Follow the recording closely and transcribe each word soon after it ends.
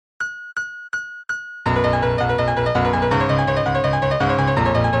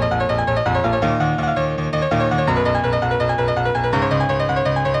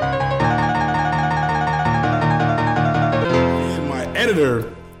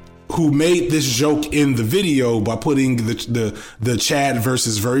editor who made this joke in the video by putting the Chad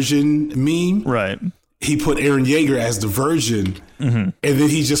versus Virgin meme. Right. He put Eren Yeager as the Virgin, and then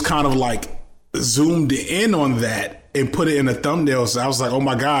he just kind of like zoomed in on that and put it in a thumbnail. So I was like, oh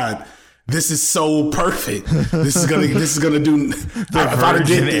my God, this is so perfect. This is gonna do the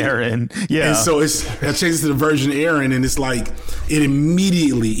Virgin Eren. Yeah. And so I changed it to the Virgin Eren, and it's like it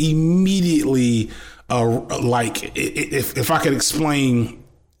immediately like if I could explain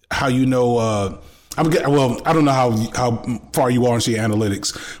how I don't know how far you are into your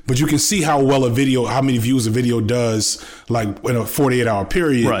analytics, but you can see how many views a video does like in a 48-hour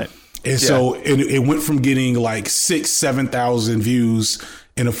period. Right. And so it went from getting like 7,000 views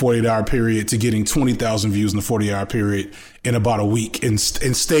in a 48-hour period to getting 20,000 views in a 48-hour period in about a week, and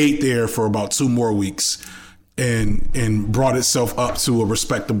stayed there for about 2 more weeks and brought itself up to a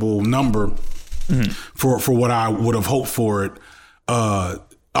respectable number for what I would have hoped for it.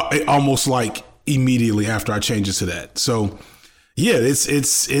 Almost like immediately after I changed it to that. So yeah, it's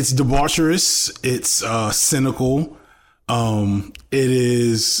debaucherous. It's cynical. It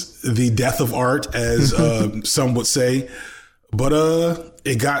is the death of art, as some would say, but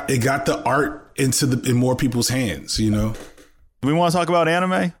it got the art in more people's hands. You know. Do we want to talk about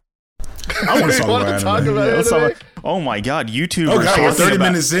anime? I want to talk about anime. Oh my God, YouTubers. Oh God, we're 30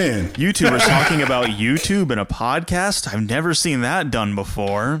 minutes in. YouTubers talking about YouTube in a podcast. I've never seen that done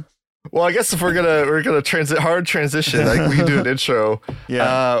before. Well, I guess if we're gonna transition, like we can do an intro.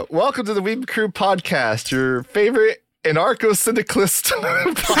 Yeah. Welcome to the Weeb Crew podcast, your favorite anarcho-syndicalist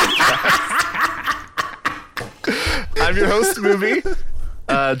podcast. I'm your host, Movie.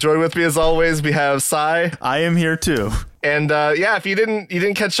 Join with me as always. We have Sai. I am here too. And if you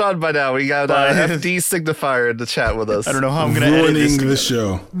didn't catch on by now, we got FD Signifier in the chat with us. I don't know how I'm going to edit this. Ruining the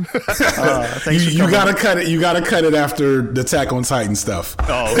show. You gotta cut it. You gotta cut it after the Attack on Titan stuff.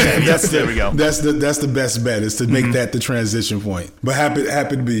 Oh, okay. There we go. That's the best bet, is to make that the transition point. But happy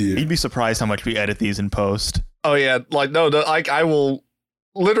to be here. You'd be surprised how much we edit these in post. Oh yeah, I will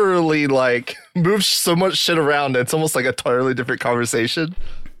literally move so much shit around. It's almost like a totally different conversation.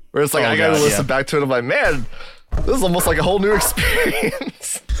 Where it's like I gotta listen back to it. I'm like, man, this is almost like a whole new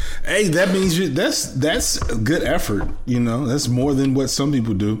experience. Hey, that means that's a good effort. You know, that's more than what some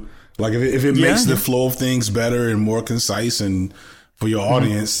people do. Like if it makes the flow of things better and more concise, and for your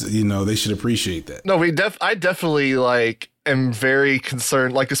audience, you know, they should appreciate that. No, I definitely am very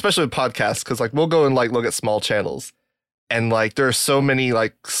concerned, especially with podcasts, because we'll go and look at small channels, and there are so many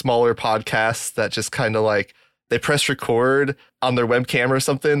smaller podcasts that just kind of they press record on their webcam or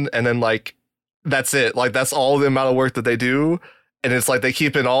something, and then that's it. That's all the amount of work that they do. And it's they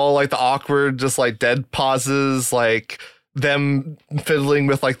keep in all the awkward, just dead pauses, them fiddling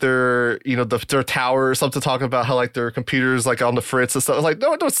with their, their tower or something, talking about how their computers on the fritz and stuff.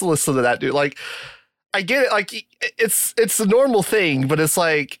 No, don't listen to that, dude. I get it. It's a normal thing, but it's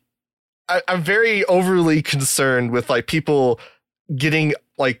I'm very overly concerned with people getting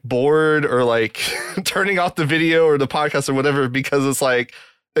bored or turning off the video or the podcast or whatever, because it's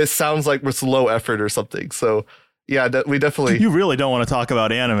it sounds like it's low effort or something. So yeah, we definitely. You really don't want to talk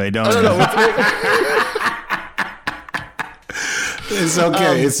about anime, don't you? No. It's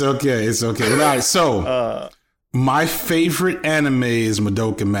okay. It's okay. All right. So my favorite anime is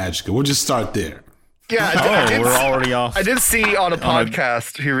Madoka Magica. We'll just start there. Yeah, we're already off. I did see on a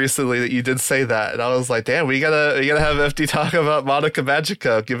podcast here recently that you did say that, and I was like, "Damn, we gotta have FD talk about Madoka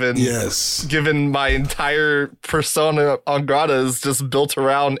Magica." Given my entire persona on Grata is just built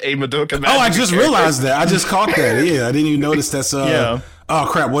around a Madoka Magica. Oh, I just realized that. I just caught that. Yeah, I didn't even notice that's. Yeah. Oh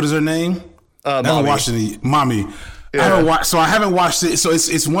crap! What is her name? I haven't watched it. Mommy. Yeah. I haven't watched it. So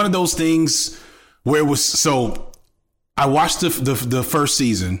it's one of those things where it was. So I watched the first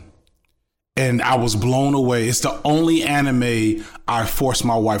season. And I was blown away. It's the only anime I forced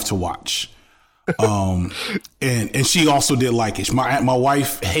my wife to watch. And she also did like it. My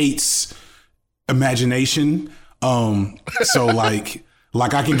wife hates imagination. So I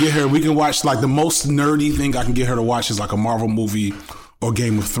can get her, we can watch the most nerdy thing I can get her to watch is a Marvel movie or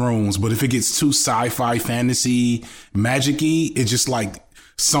Game of Thrones. But if it gets too sci-fi, fantasy, magic-y, it's just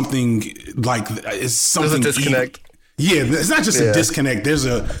something it's something. There's a disconnect. Yeah, it's not just a disconnect. There's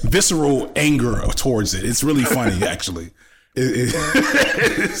a visceral anger towards it. It's really funny, actually. It's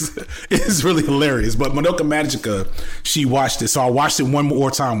really hilarious. But Madoka Magica, she watched it. So I watched it one more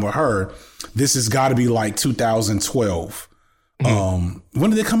time with her. This has got to be 2012. When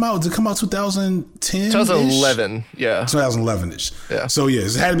did it come out? Did it come out 2010? 2011, yeah. 2011-ish. Yeah. So yeah,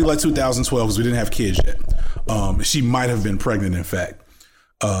 it had to be 2012 because we didn't have kids yet. She might have been pregnant, in fact.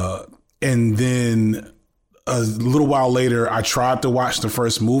 And then... a little while later, I tried to watch the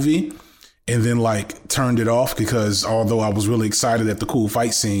first movie and then like turned it off because although I was really excited at the cool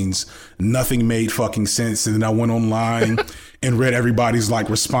fight scenes, nothing made fucking sense. And then I went online and read everybody's like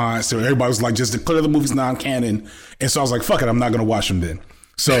response. So everybody was like, just declare the movie's non-canon. And so I was like, fuck it, I'm not going to watch them then.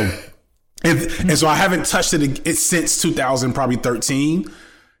 So, and so I haven't touched it since 2013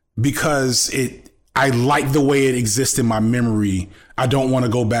 because I like the way it exists in my memory. I don't want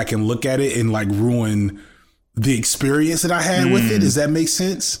to go back and look at it and like ruin the experience that I had with it. Does that make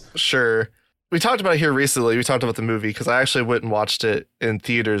sense? Sure. We talked about it here recently. We talked about the movie because I actually went and watched it in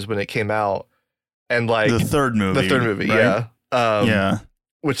theaters when it came out. And like the third movie, right? Yeah. Yeah.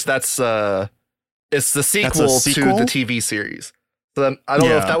 Which it's the sequel to the TV series. So I don't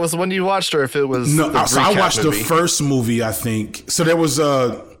know if that was the one you watched or if it was so I watched the first movie, I think. So there was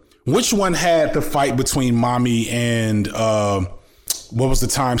which one had the fight between Mommy and what was the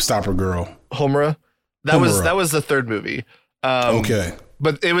Time Stopper girl? 𝘋𝘌𝘌𝘗. That was the third movie. Okay.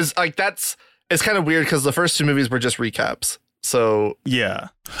 But it was like it's kind of weird because the first two movies were just recaps. So yeah,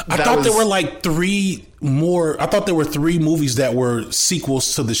 I thought there were like three more. I thought there were three movies that were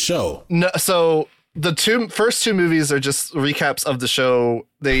sequels to the show. No, so the first two movies are just recaps of the show.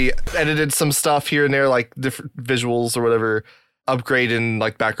 They edited some stuff here and there, like different visuals or whatever, upgrading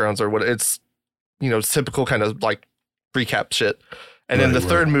like backgrounds or what. It's typical kind of like recap shit. And then the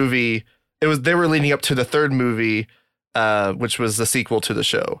third movie, they were leading up to the third movie, which was the sequel to the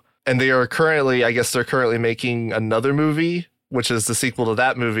show. And they're currently making another movie, which is the sequel to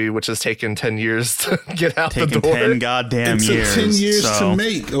that movie, which has taken 10 years to get out the door. 10 goddamn years. It took 10 years to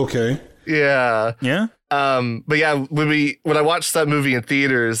make. Okay. Yeah. Yeah. But yeah, when I watched that movie in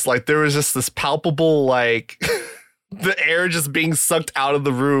theaters, like there was just this palpable, like the air just being sucked out of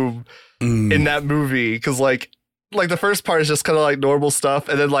the room in that movie. Cause like the first part is just kind of like normal stuff.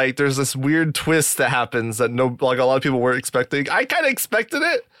 And then like, there's this weird twist that happens that a lot of people weren't expecting. I kind of expected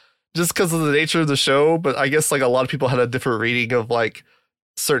it just because of the nature of the show. But I guess like a lot of people had a different reading of like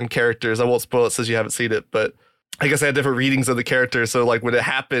certain characters. I won't spoil it since you haven't seen it, but I guess I had different readings of the characters. So like when it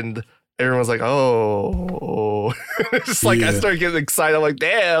happened, everyone was like, oh, it's just like, I started getting excited. I'm like,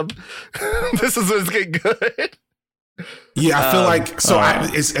 damn, this is what's getting good. Yeah, I feel like,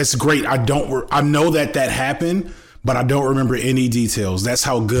 it's great. I know that happened, but I don't remember any details. That's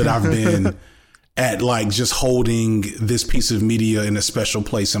how good I've been at like just holding this piece of media in a special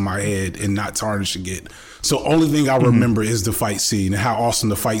place in my head and not tarnishing it. So only thing I remember is the fight scene and how awesome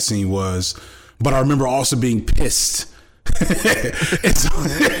the fight scene was. But I remember also being pissed. it's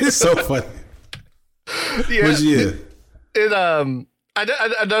so funny. Yeah.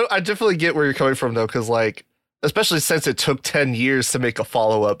 I definitely get where you're coming from though, because like, especially since it took 10 years to make a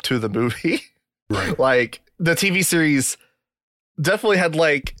follow-up to the movie. Right. Like the TV series definitely had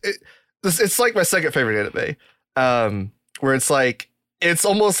like it's like my second favorite anime. Where it's like it's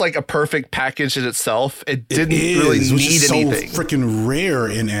almost like a perfect package in itself. It didn't really need anything. So freaking rare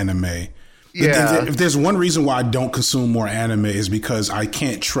in anime. Yeah. If there's one reason why I don't consume more anime is because I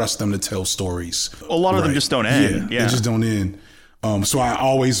can't trust them to tell stories. A lot of them just don't end. Yeah, they just don't end. So I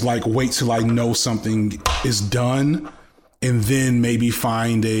always like wait till I know something is done and then maybe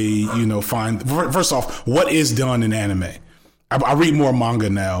find first off, what is done in anime? I read more manga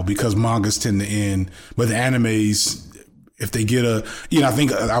now because mangas tend to end, but the animes, if they get I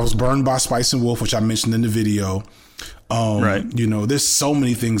think I was burned by Spice and Wolf, which I mentioned in the video. Right. There's so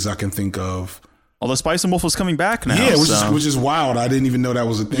many things I can think of. Although Spice and Wolf was coming back now. Yeah, which is wild. I didn't even know that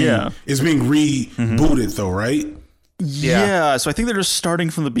was a thing. Yeah. It's being rebooted though, right? Yeah. So I think they're just starting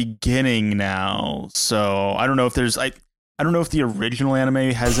from the beginning now. So I don't know if I don't know if the original anime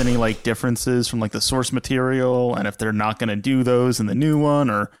has any like differences from like the source material and if they're not going to do those in the new one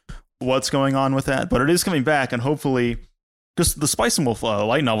or what's going on with that. But it is coming back, and hopefully just the Spice and Wolf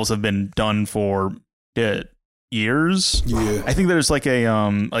light novels have been done for years. Yeah, I think there's like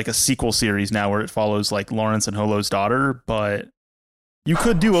a sequel series now where it follows like Lawrence and Holo's daughter, but you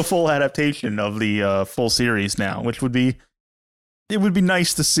could do a full adaptation of the full series now, which would be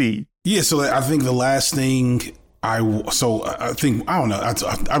nice to see. Yeah, so I think the last thing I don't know.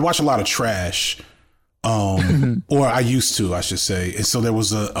 I watch a lot of trash, or I used to, I should say. And so there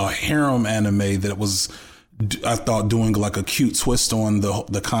was a harem anime that was, I thought, doing like a cute twist on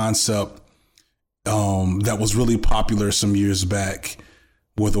the concept. That was really popular some years back,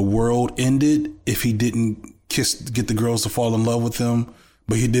 where the world ended if he didn't get the girls to fall in love with him,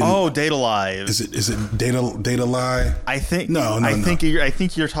 but he didn't. Oh, Date A Live. Is it Date A Live? I think no. I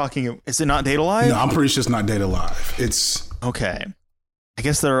think you're talking. Is it not Date A Live? No, I'm pretty sure it's not Date A Live. It's okay. I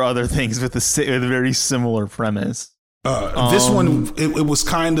guess there are other things with a very similar premise. This one, it was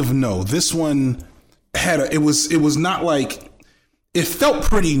kind of no. This one it was not like, it felt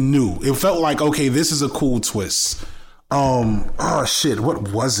pretty new. It felt like, okay, this is a cool twist. Oh shit,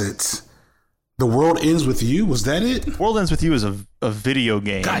 what was it? The World Ends With You, was that it? World Ends With You is a video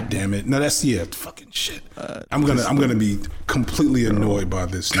game. God damn it. No, that's fucking shit. I'm gonna be completely annoyed by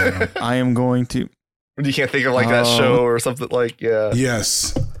this now. I am going to. You can't think of like that show or something like, yeah.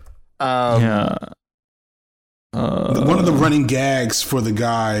 Yes. Yeah. One of the running gags for the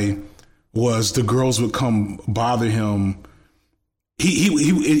guy was the girls would come bother him. So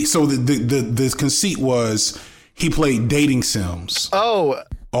the conceit was he played dating sims. Oh,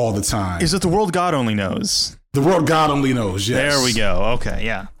 all the time. Is it The World God Only Knows? The World God Only Knows, yes. There we go. Okay,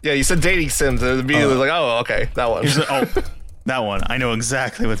 yeah. Yeah, you said dating sims, and immediately like, oh, okay, that one. That one. I know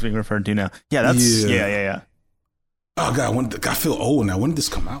exactly what's being referred to now. Yeah, that's yeah. Oh God, I feel old now. When did this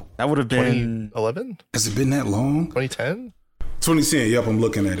come out? That would have been 2011? Has it been that long? 2010? 2010. Yep, I'm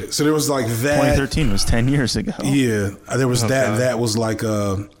looking at it. So there was like that. 2013 was 10 years ago. Yeah, there was that. That was like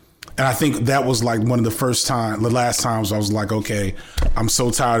and I think that was like one of the last times I was like, okay, I'm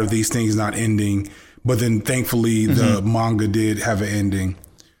so tired of these things not ending. But then thankfully the manga did have an ending.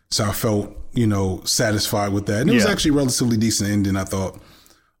 So I felt, satisfied with that. And it was actually a relatively decent ending, I thought.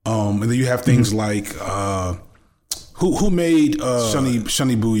 And then you have things like, who made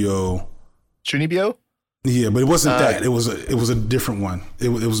Shunny Buyo? Chunibyo? Yeah, but it wasn't that. It was a different one. It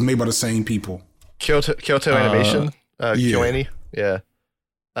was made by the same people. Kyoto Animation? KyoAni? Yeah.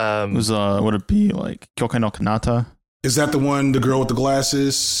 It was would it be like Kyokai no Kanata? Is that the one, the girl with the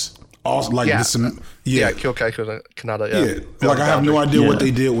glasses? Also, like Kyokai Kanata. Yeah, like I have no idea what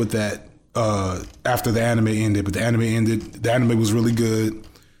they did with that after the anime ended, but the anime ended. The anime was really good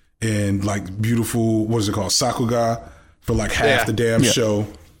and like beautiful. What is it called? Sakuga for like half the damn show.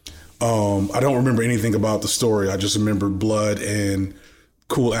 I don't remember anything about the story. I just remember blood and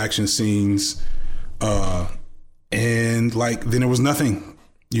cool action scenes, and like then there was nothing.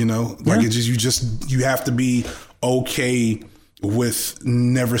 Like you have to be okay with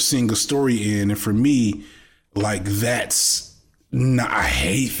never seeing a story end. And for me, like I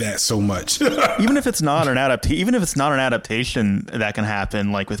hate that so much. even if it's not an adaptation, that can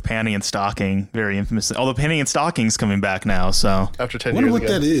happen, like with Panty and Stocking, very infamously. Although Panty and Stocking's coming back now, so after 10 years. I wonder what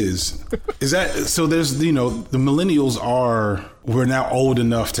that is. Is that so? There's the millennials we're now old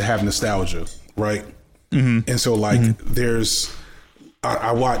enough to have nostalgia, right? Mm-hmm. And so there's.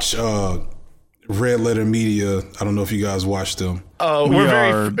 I watch Red Letter Media. I don't know if you guys watch them. Oh, we're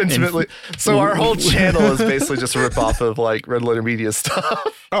very intimately. So our whole channel is basically just a ripoff of like Red Letter Media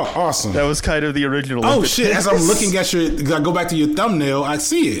stuff. Oh, awesome. That was kind of the original. Oh, shit. As I'm looking at I go back to your thumbnail, I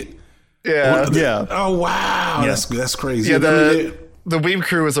see it. Yeah. Oh, wow. Yeah. That's crazy. Yeah, the Weeb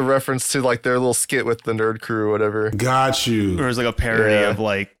Crew is a reference to like their little skit with the Nerd Crew or whatever. Got you. Or it was like a parody of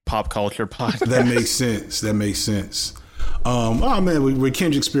like pop culture podcast. That makes sense. Oh man, we're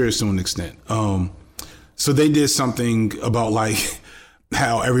kindred spirits to an extent. So they did something about like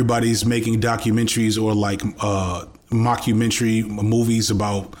how everybody's making documentaries or like mockumentary movies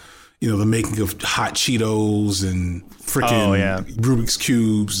about the making of hot Cheetos and freaking Rubik's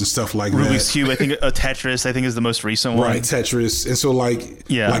cubes and stuff like that. Rubik's Cube, I think Tetris, I think is the most recent one. Right, Tetris. And so like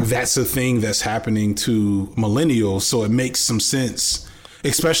that's a thing that's happening to millennials. So it makes some sense.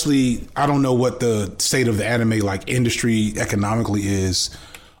 Especially, I don't know what the state of the anime like industry economically is,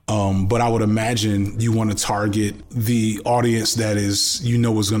 but I would imagine you want to target the audience that is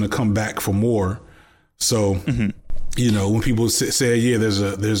going to come back for more. So, when people say, there's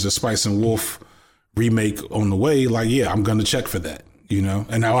a Spice and Wolf remake on the way, like, I'm going to check for that,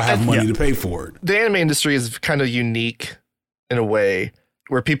 and now I have money to pay for it. The anime industry is kind of unique in a way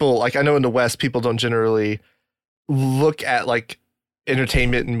where people, like, I know in the West, people don't generally look at like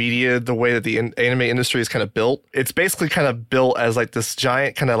entertainment and media the way that the anime industry is kind of built. It's basically kind of built as like this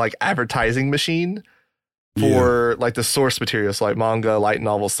giant kind of like advertising machine for like the source materials, like manga, light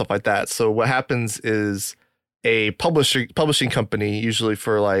novels, stuff like that. So what happens is a publishing company, usually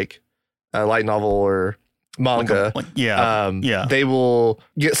for like a light novel or manga, they will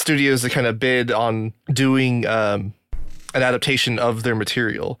get studios to kind of bid on doing an adaptation of their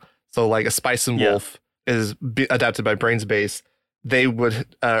material. So like a Spice and Wolf is adapted by Brainsbase. They would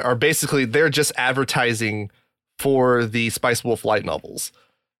they're just advertising for the Spice Wolf light novels.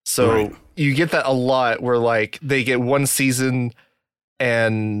 So you get that a lot where like they get one season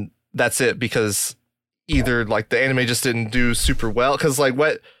and that's it, because either like the anime just didn't do super well, because like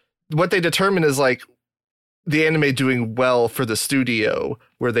what they determine is like the anime doing well for the studio,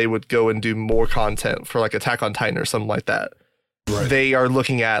 where they would go and do more content for like Attack on Titan or something like that. Right. They are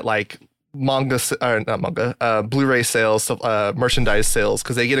looking at like Blu-ray sales, merchandise sales,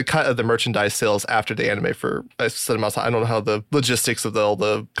 because they get a cut of the merchandise sales after the anime for a certain amount of time. I don't know how the logistics of all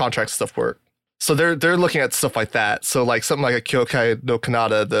the contract stuff work. So they're looking at stuff like that. So like something like a Kyokai no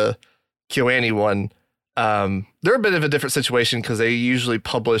Kanata, the KyoAni one, they're a bit of a different situation because they usually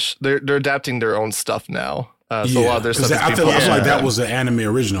publish. They're adapting their own stuff now. So a lot of their stuff. I feel like that was an anime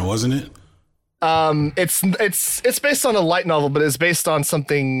original, wasn't it? It's based on a light novel, but it's based on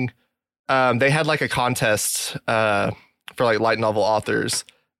something. They had like a contest for like light novel authors,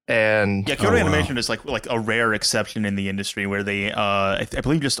 and Kyoto Animation is like a rare exception in the industry where they I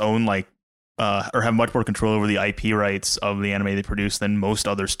believe just own like or have much more control over the IP rights of the anime they produce than most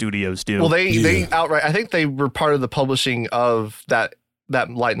other studios do. Well, they outright, I think they were part of the publishing of that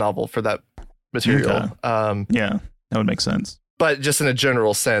light novel for that material. Okay. Yeah, that would make sense. But just in a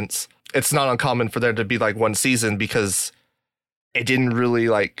general sense, it's not uncommon for there to be like one season because it didn't really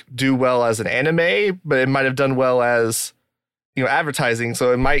like do well as an anime, but it might have done well as, advertising.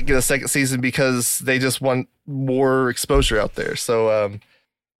 So it might get a second season because they just want more exposure out there. So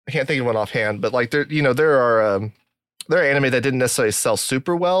I can't think of one offhand, but like there are anime that didn't necessarily sell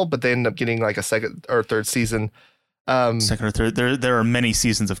super well, but they ended up getting like a second or third season. Second or third. There are many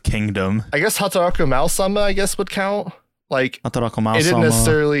seasons of Kingdom. I guess Hataraku Mao-sama, I guess, would count. Like Hataraku Mao-sama. It didn't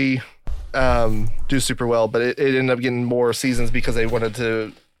necessarily do super well, but it ended up getting more seasons because they wanted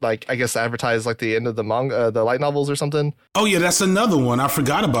to, like, I guess, advertise like the end of the manga, the light novels or something. Oh yeah, that's another one. I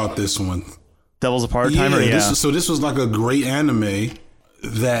forgot about this one. Devil's a Part-Timer. Yeah. This was like a great anime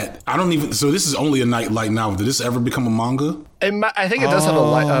that I don't even. So this is only a light novel. Did this ever become a manga? I think it does have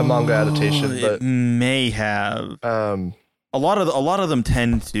a manga adaptation, but it may have. A lot of them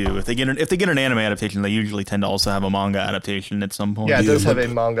tend to. If they get an anime adaptation, they usually tend to also have a manga adaptation at some point. Yeah, it does have a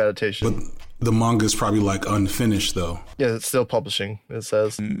manga adaptation. But the manga is probably like unfinished though. Yeah, it's still publishing. It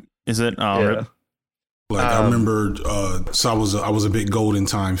says. Is it? Oh, yeah. Like I remember, so I was a big Golden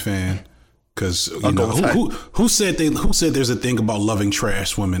Time fan. Because who said there's a thing about loving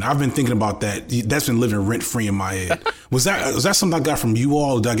trash women? I've been thinking about that. That's been living rent free in my head. Was that something I got from you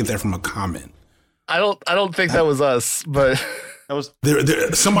all, or did I get that from a comment? I don't think that was us, but that was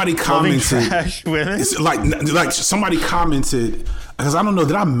there. Somebody commented. Trash women. It's like somebody commented, because I don't know.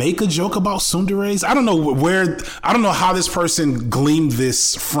 Did I make a joke about tsunderes? I don't know where. I don't know how this person gleaned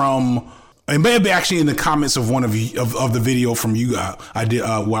this from. It may be actually in the comments of one of the video from you guys. I did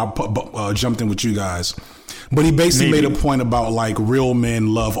where I jumped in with you guys, but he basically made a point about like real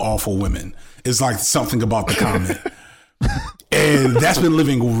men love awful women. It's like something about the comment, and that's been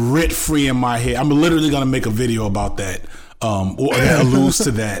living rent free in my head. I'm literally gonna make a video about that, or that alludes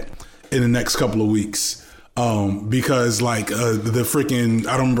to that in the next couple of weeks, because like the freaking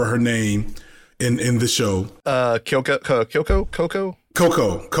I don't remember her name in the show.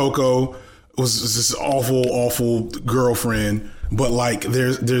 Coco was this awful girlfriend, but like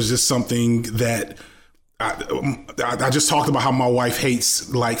there's just something that I just talked about how my wife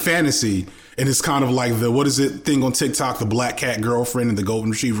hates like fantasy, and it's kind of like the what is it thing on TikTok, the black cat girlfriend and the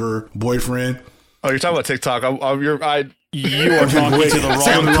golden retriever boyfriend. Oh, you're talking about TikTok. You are talking to the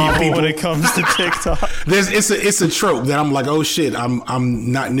wrong people when it comes to TikTok. It's a trope that I'm like, oh shit,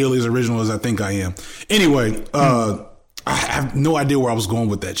 I'm not nearly as original as I think I am. Anyway, I have no idea where I was going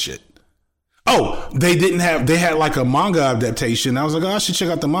with that shit. Oh, they had like a manga adaptation. I was like, oh, I should check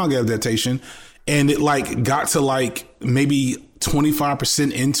out the manga adaptation. And it like got to like maybe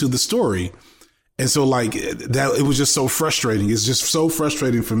 25% into the story. And so like that, it was just so frustrating. It's just so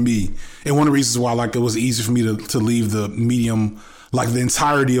frustrating for me. And one of the reasons why like it was easy for me to leave the medium, like the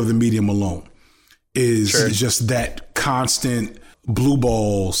entirety of the medium alone is just that constant blue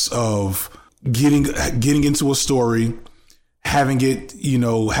balls of getting into a story, having it,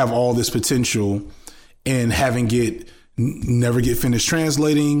 have all this potential and having it never get finished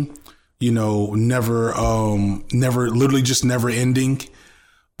translating, never literally just never ending,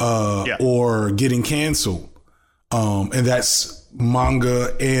 or getting canceled. And that's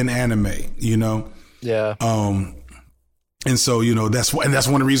manga and anime, Yeah. And so, that's one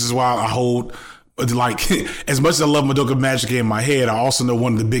of the reasons why I hold, like, as much as I love Madoka Magica in my head, I also know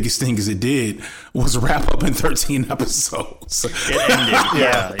one of the biggest things it did was wrap up in 13 episodes. It ended.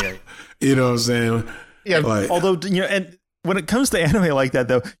 Yeah. You know what I'm saying? Yeah. Like, although, and when it comes to anime like that,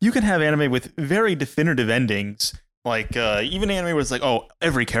 though, you can have anime with very definitive endings. Like, even anime where it's like, oh,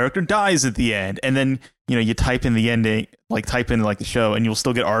 every character dies at the end. And then, you type in the ending, like type in like the show, and you'll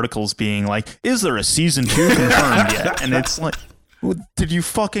still get articles being like, is there a season 2 confirmed yet? And it's like, well, did you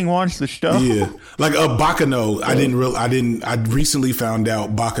fucking watch the show? Yeah. Like Bakano, I recently found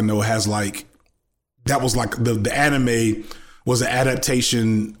out Bakano has like, that was like the anime was an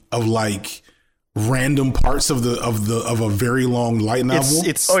adaptation of like random parts of a very long light novel.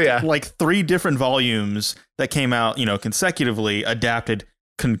 It's like 3 different volumes that came out, consecutively, adapted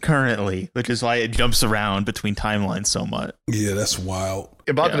concurrently, which is why it jumps around between timelines so much. Yeah, that's wild.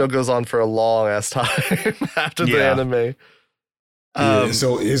 Bakudo goes on for a long ass time after the anime.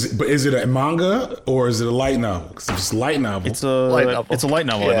 So is it a manga or is it a light novel? Because if it's a light novel, it's a light novel. It's a light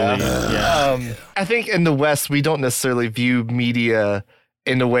novel, I believe. I think in the West we don't necessarily view media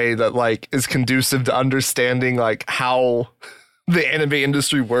in a way that like is conducive to understanding like how the anime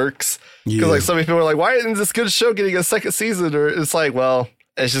industry works. Because like some people are like, why isn't this good show getting a second season? Or it's like, well,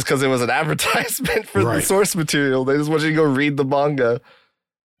 it's just because it was an advertisement for the source material. They just want you to go read the manga.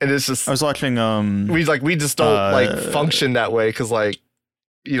 And it's just, I was watching, we just don't like function that way. Cause like,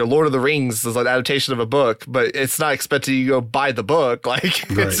 Lord of the Rings is an adaptation of a book, but it's not expected you to go buy the book. Like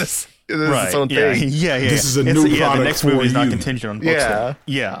it's just, it's its own thing. Yeah. This is a new product. The next movie is not contingent on books.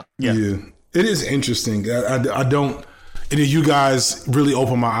 Yeah. It is interesting. I don't, and you guys really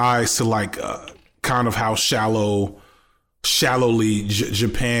open my eyes to like, kind of how shallowly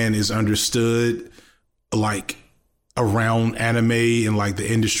Japan is understood, like, around anime and like the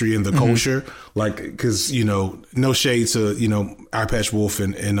industry and the culture, like, because no shade to Eye Patch Wolf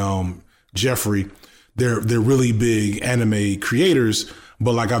and Jeffrey, they're really big anime creators,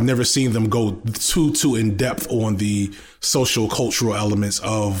 but like I've never seen them go too in depth on the social cultural elements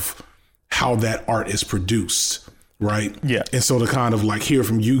of how that art is produced, right? Yeah. And so to kind of like hear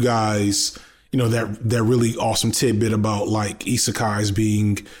from you guys, that really awesome tidbit about like isekais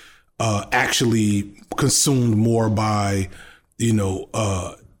being actually consumed more by,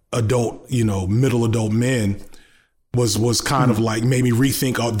 adult, middle adult men was kind of like made me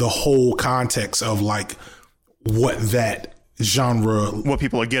rethink of the whole context of like what that genre, what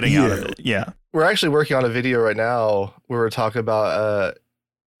people are getting out of it. Yeah. We're actually working on a video right now where we're talking about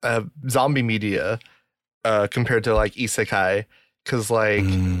zombie media compared to like isekai. Cause like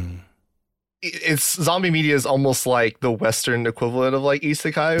it's zombie media is almost like the Western equivalent of like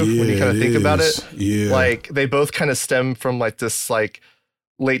isekai when you kind of think about it. Yeah. Like they both kind of stem from like this like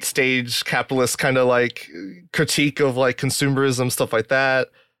late stage capitalist kind of like critique of like consumerism, stuff like that.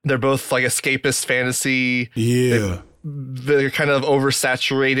 They're both like escapist fantasy. Yeah. They're kind of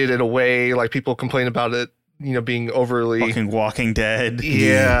oversaturated in a way. Like people complain about it, being overly fucking Walking Dead.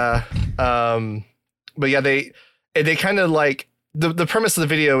 Yeah. But yeah, they kind of like, the premise of the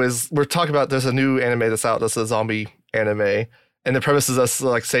video is we're talking about there's a new anime that's out that's a zombie anime, and the premise is us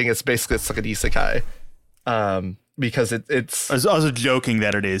like saying it's like an isekai, because it's. I was joking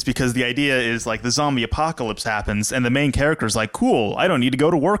that it is because the idea is like the zombie apocalypse happens and the main character is like, cool, I don't need to go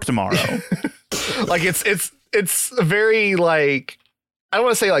to work tomorrow. Like it's very like, I don't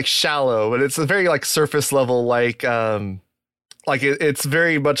want to say like shallow, but it's a very like surface level like it's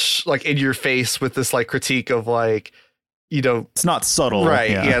very much like in your face with this like critique of like. It's not subtle.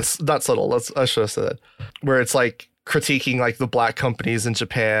 Right. Yeah, it's not subtle. I should have said that. Where it's like critiquing like the black companies in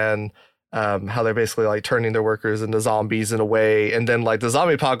Japan, how they're basically like turning their workers into zombies in a way. And then like the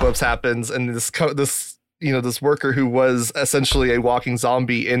zombie apocalypse happens and this worker who was essentially a walking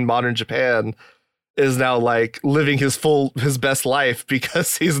zombie in modern Japan is now like living his best life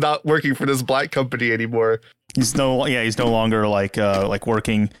because he's not working for this black company anymore. He's no longer like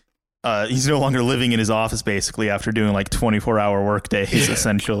working. He's no longer living in his office basically after doing like 24-hour work days,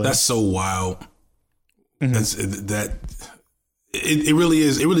 essentially. That's so wild. It really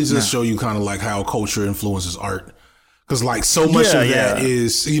is. It really does show you kind of like how culture influences art. Because like so much of that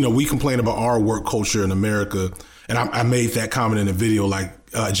is, we complain about our work culture in America. And I made that comment in the video, like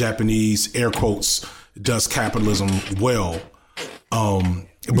Japanese air quotes does capitalism well.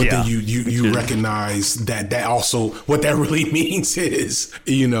 But then you recognize that also what that really means is,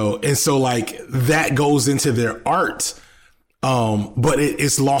 and so like that goes into their art. But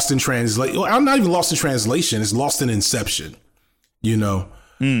it's lost in translation. I'm not even lost in translation. It's lost in inception,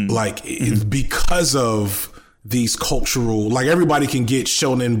 because of these cultural, like everybody can get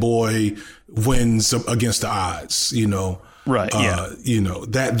Shonen Boy wins against the odds, right.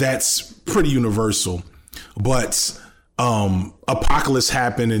 That's pretty universal, but apocalypse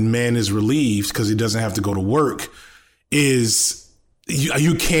happened and man is relieved because he doesn't have to go to work is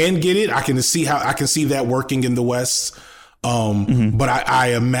you can get it. I can see that working in the West. But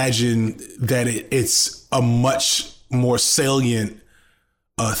I imagine that it's a much more salient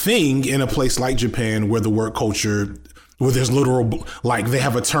thing in a place like Japan where the work culture, where there's literal, like they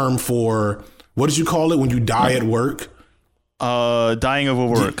have a term for, what did you call it when you die at work? Dying of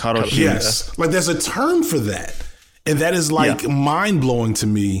overwork. Yes. Like there's a term for that. And that is like mind blowing to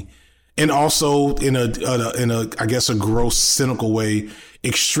me. and also in a I guess a gross, cynical way,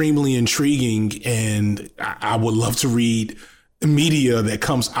 extremely intriguing. And I would love to read media that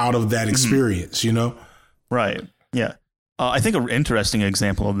comes out of that experience, you know? Right. Yeah. I think an interesting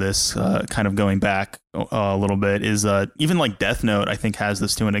example of this, kind of going back a little bit, is even like Death Note, I think, has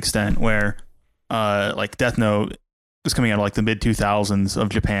this to an extent where like Death Note is coming out of like the mid 2000s of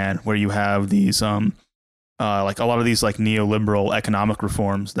Japan, where you have these like a lot of these like neoliberal economic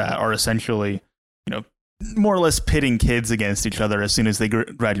reforms that are essentially, you know, more or less pitting kids against each other as soon as they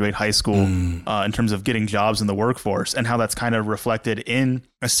graduate high school in terms of getting jobs in the workforce, and how that's kind of reflected in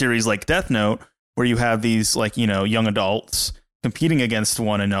a series like Death Note, where you have these like, you know, young adults competing against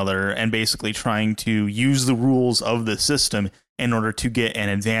one another and basically trying to use the rules of the system in order to get an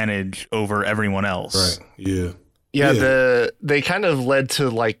advantage over everyone else. Right. Yeah. Yeah. They kind of led to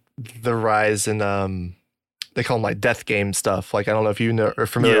like the rise in they call them like death game stuff. Like, I don't know if you know or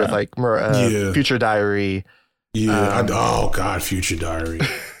familiar with like Future Diary. Yeah. Oh God, Future Diary.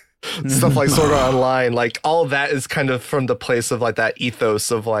 Stuff like Sword Art Online. Like, all of that is kind of from the place of like that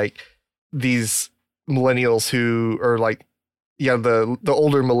ethos of like these millennials who are like, the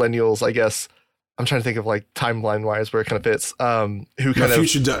older millennials, I guess. I'm trying to think of like timeline wise where it kind of fits. Who kind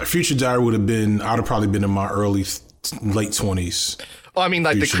of Future Diary would have been, I'd have probably been in my late 20s. Oh, I mean,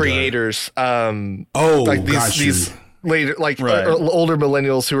 like Future the creators. Like these later, like older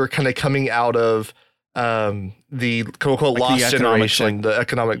millennials who are kind of coming out of the quote unquote like lost generation, the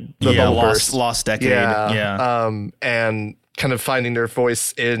economic lost decade. And kind of finding their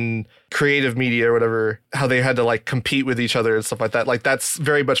voice in creative media or whatever, how they had to like compete with each other and stuff like that. Like, that's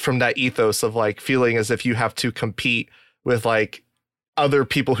very much from that ethos of like feeling as if you have to compete with like other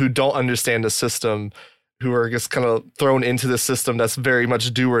people who don't understand the system, who are just kind of thrown into the system that's very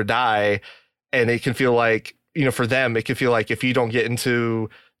much do or die. And it can feel like, you know, for them, it can feel like if you don't get into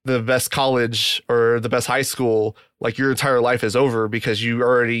the best college or the best high school, like your entire life is over because you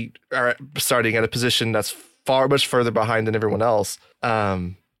already are starting at a position that's much further behind than everyone else.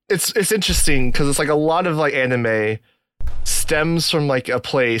 It's interesting because it's like a lot of like anime stems from like a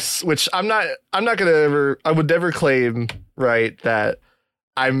place, which I would never claim, right, that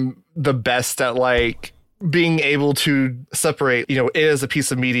I'm the best at like being able to separate, you know, it as a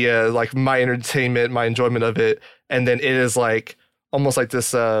piece of media, like my entertainment, my enjoyment of it, and then it is like almost like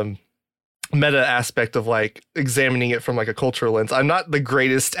this meta aspect of like examining it from like a cultural lens. I'm not the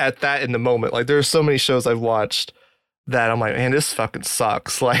greatest at that in the moment. Like, there are so many shows I've watched that I'm like, man, this fucking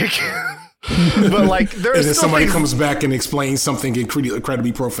sucks. Like, but like, there's and then somebody comes back and explains something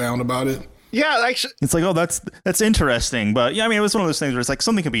incredibly profound about it. Yeah, actually, it's like, oh, that's interesting. But yeah, I mean, it was one of those things where it's like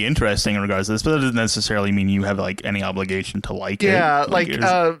something can be interesting in regards to this, but that doesn't necessarily mean you have like any obligation to like it. Yeah, like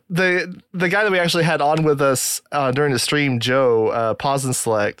the guy that we actually had on with us during the stream, Joe, Pause and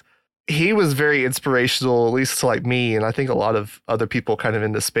Select, he was very inspirational, at least to like me, and I think a lot of other people kind of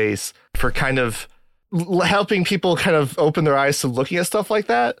in the space, for kind of helping people kind of open their eyes to looking at stuff like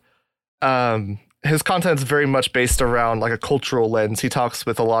that. His content is very much based around like a cultural lens. He talks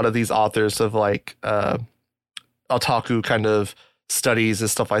with a lot of these authors of like otaku kind of studies and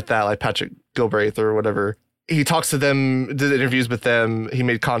stuff like that, like Patrick Gilbraith or whatever. He talks to them, did interviews with them. He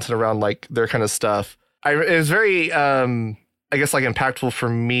made content around like their kind of stuff. It was very, I guess, like impactful for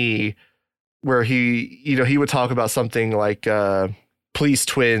me, where he would talk about something like Police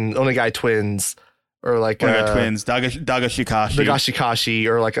Twin, Onegai Twins, or like Twins, Dagashikashi,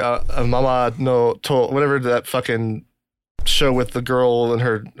 or like a Mama no To, whatever that fucking show with the girl and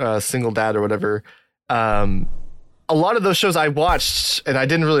her single dad or whatever. A lot of those shows I watched and I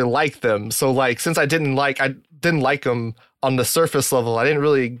didn't really like them. So like, since I didn't like them on the surface level, I didn't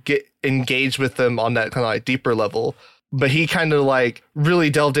really get engaged with them on that kind of like deeper level. But he kind of like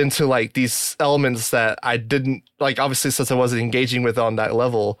really delved into like these elements that I didn't like, obviously, since I wasn't engaging with on that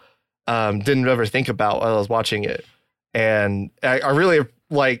level. Didn't ever think about while I was watching it. And I really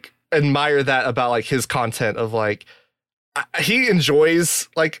like admire that about like his content of like, he enjoys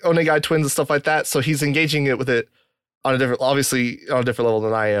like Onegai Twins and stuff like that. So he's engaging it with it on a different level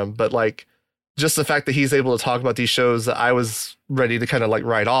than I am. But like, just the fact that he's able to talk about these shows that I was ready to kind of like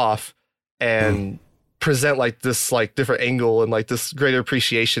write off and present like this like different angle and like this greater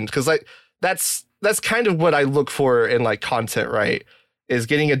appreciation. Cause like, that's kind of what I look for in like content, right? Is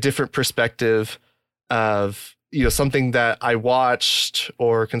getting a different perspective of, you know, something that I watched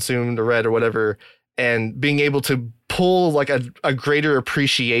or consumed or read or whatever, and being able to pull like a greater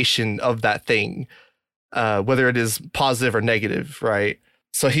appreciation of that thing, whether it is positive or negative, right?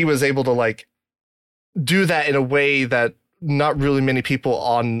 So he was able to like do that in a way that not really many people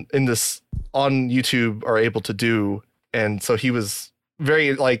on YouTube are able to do. And so he was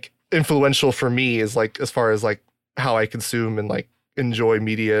very like influential for me is like as far as like how I consume and like enjoy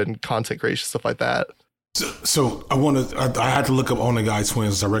media and content creation, stuff like that. So I had to look up Onegai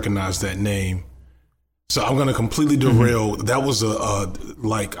Twins. I recognize that name. So I'm going to completely derail. Mm-hmm. That was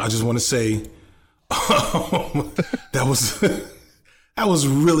I just want to say that was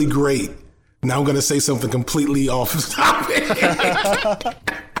really great. Now I'm going to say something completely off topic.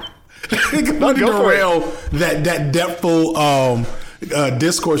 Completely derail that depthful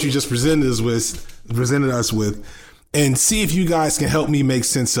discourse you just presented us with, and see if you guys can help me make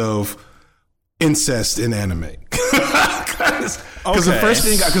sense of incest in anime. Because the first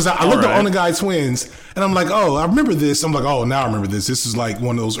thing, because I looked at Onegai Twins and I'm like, oh, I remember this. I'm like, oh, now I remember this. This is like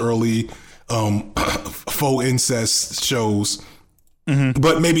one of those early faux incest shows. Mm-hmm.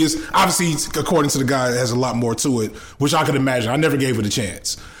 But maybe it's obviously, according to the guy, it has a lot more to it, which I could imagine. I never gave it a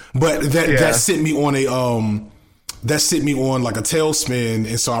chance, but that sent me on like a tailspin,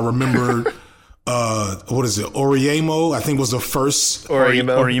 and so I remember. What is it? Oriemo, I think was the first.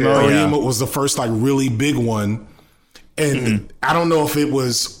 Oriemo was the first like really big one, and I don't know if it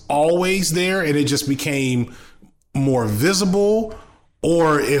was always there and it just became more visible,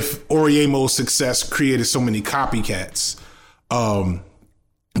 or if Oriemo's success created so many copycats.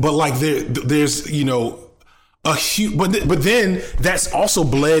 But like there's a huge, but then that's also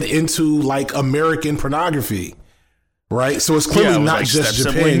bled into like American pornography. Right, so it's clearly not like just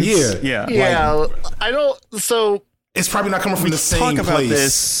Japan. Yeah. Like, I don't. So it's probably not coming from the same place. About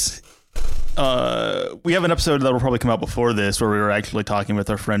this. We have an episode that will probably come out before this, where we were actually talking with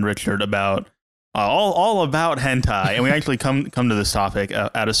our friend Richard about all about hentai, and we actually come to this topic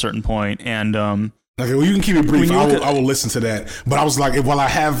at a certain point. And okay, well, you can keep it brief. I will listen to that. But I was like, while I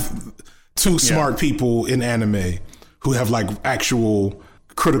have two smart people in anime who have like actual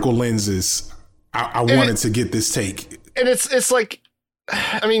critical lenses, I wanted to get this take. And it's like,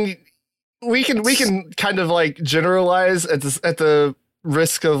 I mean, we can kind of like generalize at the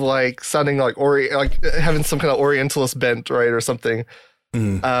risk of like sounding like having some kind of Orientalist bent, right, or something.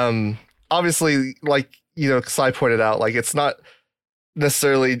 Obviously, like Sai pointed out, like it's not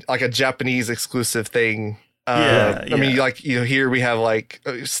necessarily like a Japanese exclusive thing. I mean, like here we have like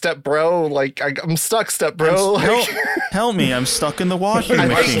step bro, like I'm stuck, step bro. Help me, I'm stuck in the washing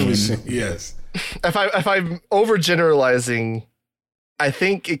machine. Yes. If I'm overgeneralizing, I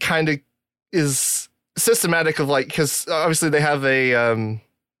think it kind of is systematic of like, because obviously they have a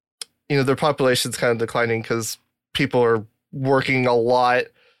their population's kind of declining because people are working a lot.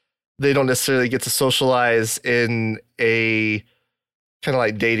 They don't necessarily get to socialize in a kind of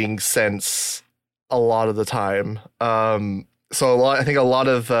like dating sense a lot of the time. So I think a lot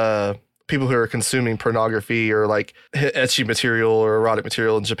of people who are consuming pornography or like ecchi material or erotic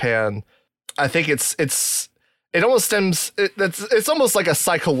material in Japan, I think it's almost stems. It's almost like a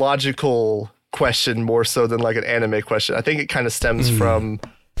psychological question more so than like an anime question. I think it kind of stems from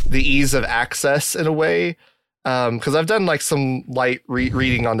the ease of access in a way. Because I've done like some light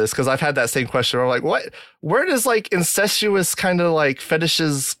reading on this because I've had that same question. Where I'm like, where does like incestuous kind of like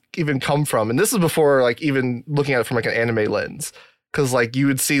fetishes even come from? And this is before like even looking at it from like an anime lens. Because like you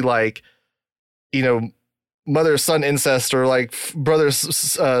would see like, mother-son incest or like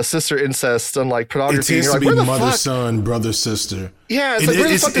brother-sister incest and like pornography. It tends to be mother-son, brother-sister. Yeah, it's like, where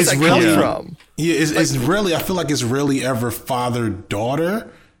the fuck does that come from? Yeah, it's rarely, I feel like it's rarely ever father-daughter,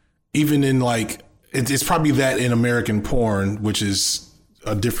 even in like, it's probably that in American porn, which is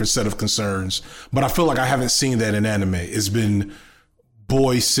a different set of concerns. But I feel like I haven't seen that in anime. It's been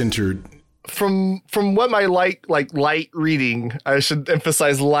boy-centered. From what my light reading, I should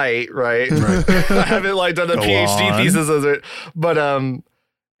emphasize light, right? I haven't like done a PhD thesis of it, but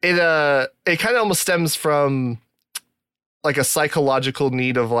it kind of almost stems from like a psychological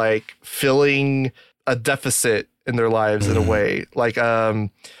need of like filling a deficit in their lives in a way. Like from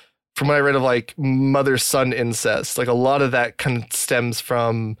what I read of like mother-son incest, like a lot of that kind of stems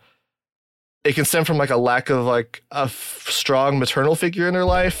from. It can stem from like a lack of like a strong maternal figure in their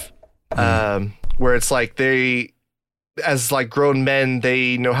life. Where it's like they, as like grown men,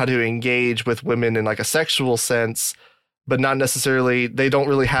 they know how to engage with women in like a sexual sense, but not necessarily, they don't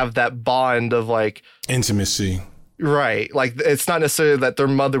really have that bond of like intimacy. Right. Like it's not necessarily that their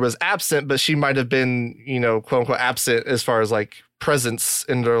mother was absent, but she might have been, quote unquote absent as far as like presence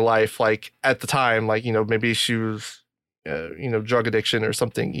in their life. Like at the time, like, maybe she was, drug addiction or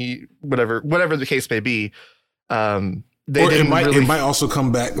something, whatever the case may be. It might also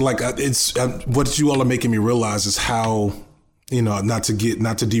come back like it's what you all are making me realize is how not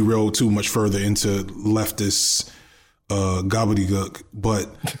to derail too much further into leftist gobbledygook, but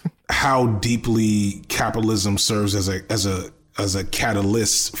how deeply capitalism serves as a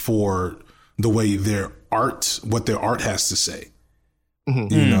catalyst for the way what their art has to say.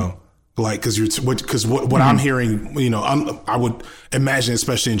 You know, like because what I'm hearing, you know, I would imagine,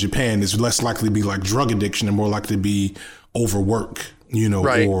 especially in Japan, is less likely to be like drug addiction and more likely to be overwork, you know,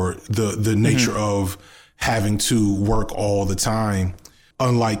 or the nature of having to work all the time.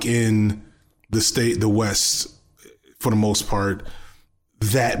 Unlike in the West, for the most part,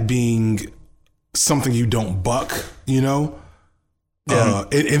 that being something you don't buck, you know,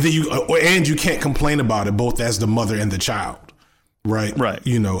 and then you can't complain about it, both as the mother and the child. Right.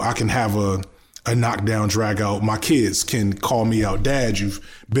 You know, I can have a knockdown, drag out. My kids can call me out. Dad, you've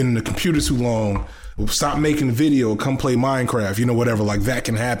been in the computer too long. Stop making video. Come play Minecraft. You know, whatever. Like that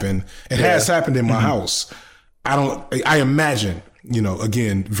can happen. It has happened in my house. I imagine, you know,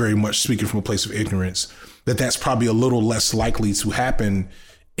 again, very much speaking from a place of ignorance, that's probably a little less likely to happen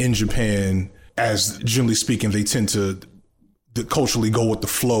in Japan, as generally speaking, they tend to culturally go with the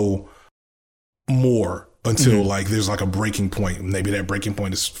flow more. Until like there's like a breaking point. Maybe that breaking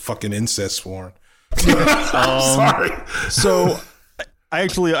point is fucking incest porn. Sorry. So I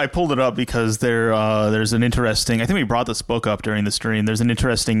pulled it up because there's an interesting. I think we brought this book up during the stream. There's an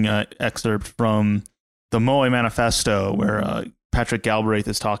interesting excerpt from the Moe Manifesto where Patrick Galbraith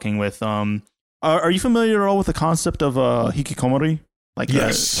is talking with. Are you familiar at all with the concept of hikikomori? Like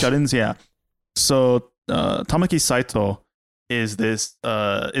shut-ins? Yeah. So Tamaki Saito is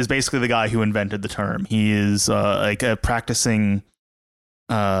basically the guy who invented the term. He is like a practicing,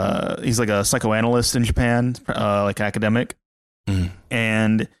 he's like a psychoanalyst in Japan, like academic.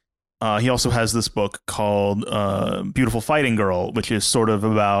 And he also has this book called Beautiful Fighting Girl, which is sort of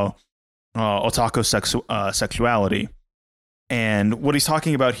about otaku sexuality. And what he's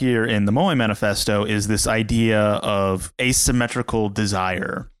talking about here in the Moe Manifesto is this idea of asymmetrical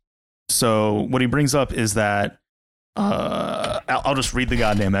desire. So what he brings up is that I'll just read the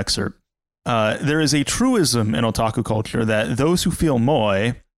goddamn excerpt. There is a truism in otaku culture that those who feel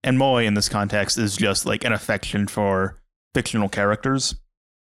moe, and moe in this context is just like an affection for fictional characters.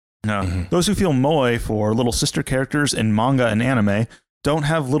 Those who feel moe for little sister characters in manga and anime don't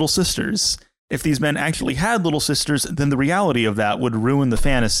have little sisters. If these men actually had little sisters, then the reality of that would ruin the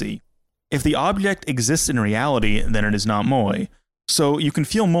fantasy. If the object exists in reality, then it is not moe. So you can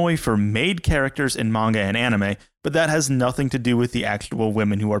feel moe for maid characters in manga and anime, but that has nothing to do with the actual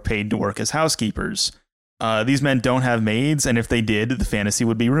women who are paid to work as housekeepers. These men don't have maids, and if they did, the fantasy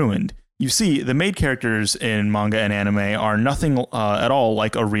would be ruined. You see, the maid characters in manga and anime are nothing at all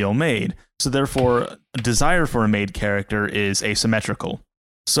like a real maid, so therefore, a desire for a maid character is asymmetrical.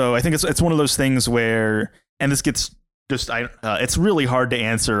 So I think it's one of those things where, and this gets it's really hard to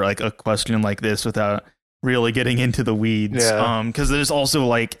answer like a question like this without really getting into the weeds. Because there's also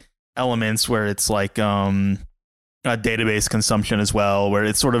like elements where it's like database consumption as well, where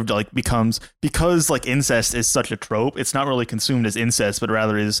it sort of like becomes, because like incest is such a trope, it's not really consumed as incest, but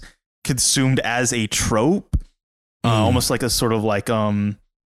rather is consumed as a trope, almost like a sort of like a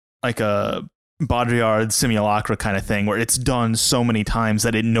Baudrillard simulacra kind of thing, where it's done so many times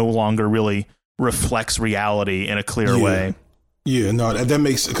that it no longer really reflects reality in a clear way. Yeah, no, that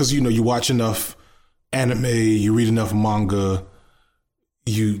makes, because, you know, you watch enough anime, you read enough manga,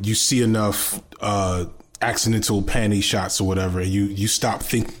 you see enough accidental panty shots or whatever, you stop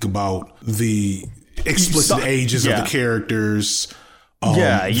thinking about the explicit ages of the characters.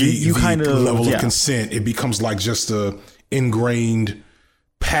 You kind of level of consent. It becomes like just a ingrained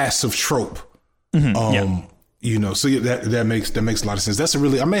passive trope. You know, so that makes a lot of sense. That's a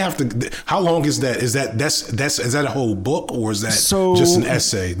really, I may have to. How long is that? Is that a whole book, or is that just an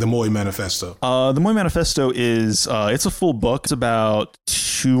essay? The Moe Manifesto. The Moe Manifesto is it's a full book. It's about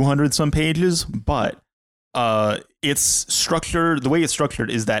 200 some pages, but it's structured. The way it's structured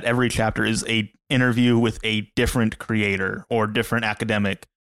is that every chapter is a interview with a different creator or different academic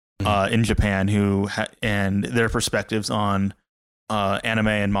in Japan and their perspectives on anime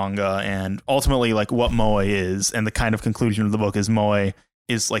and manga, and ultimately like what moe is. And the kind of conclusion of the book is moe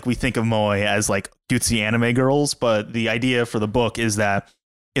is like, we think of moe as like cutesy anime girls, but the idea for the book is that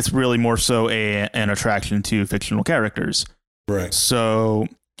it's really more so an attraction to fictional characters. Right. So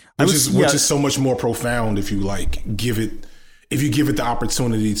which is so much more profound if you give it the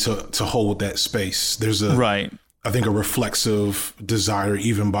opportunity to hold that space. There's I think a reflexive desire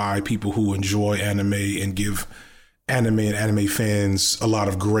even by people who enjoy anime and give anime and anime fans a lot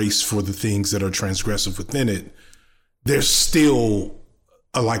of grace for the things that are transgressive within it. There's still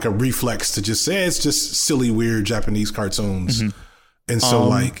a reflex to just say it's just silly, weird Japanese cartoons. And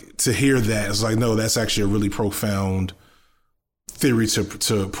so to hear that, it's like, no, that's actually a really profound theory to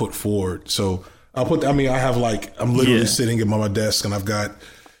put forward. So I have I'm literally Yeah. sitting at my desk and I've got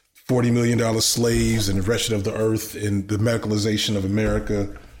 $40 million slaves and the wretched of the earth and the medicalization of America.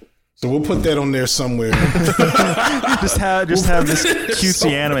 So we'll put that on there somewhere. just have this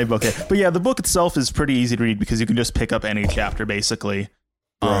cutesy anime book. But yeah, the book itself is pretty easy to read because you can just pick up any chapter basically,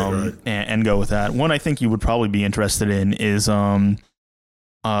 Right. And go with that. One I think you would probably be interested in is one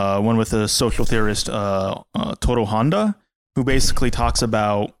with the social theorist Toru Honda, who basically talks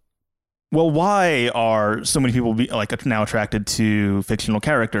about, well, why are so many people now attracted to fictional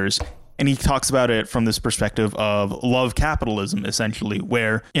characters? And he talks about it from this perspective of love capitalism, essentially,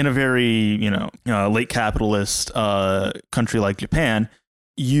 where in a very, late capitalist country like Japan,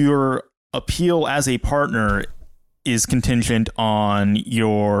 your appeal as a partner is contingent on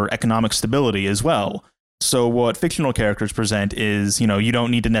your economic stability as well. So what fictional characters present is, you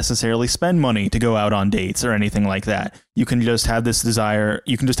don't need to necessarily spend money to go out on dates or anything like that. You can just have this desire.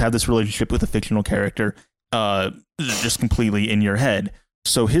 You can just have this relationship with a fictional character just completely in your head.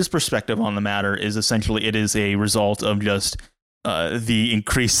 So his perspective on the matter is essentially it is a result of just the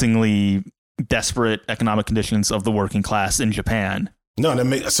increasingly desperate economic conditions of the working class in Japan. No, that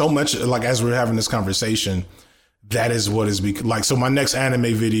makes so much, as we're having this conversation, that is what is so my next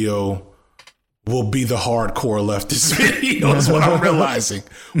anime video will be the hardcore leftist video is what I'm realizing.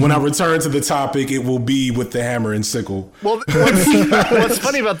 When I return to the topic, it will be with the hammer and sickle. Well, what's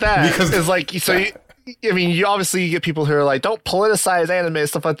funny about that you obviously get people who are like, don't politicize anime and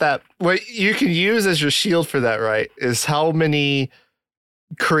stuff like that. What you can use as your shield for that, right, is how many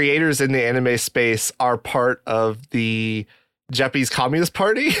creators in the anime space are part of the Japanese Communist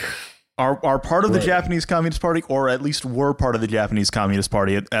Party. Are part of the Japanese Communist Party, or at least were part of the Japanese Communist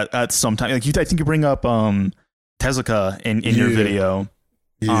Party at some time. I think you bring up Tezuka in your video,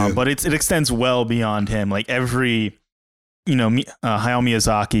 but it extends well beyond him. Like every, Hayao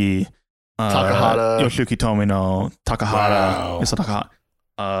Miyazaki, Takahata, Yoshiyuki Tomino, Takahata,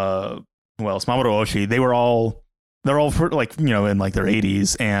 who else? Mamoru Oshii. They're all in their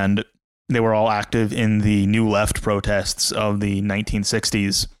 80s, and they were all active in the New Left protests of the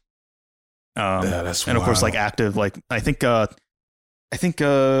 1960s. That's and of course, wild. active. I think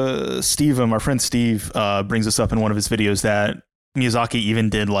Steve, our friend Steve, brings us up in one of his videos that Miyazaki even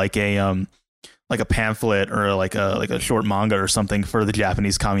did a pamphlet or a short manga or something for the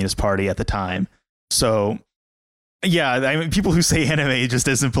Japanese Communist Party at the time. So yeah, people who say anime just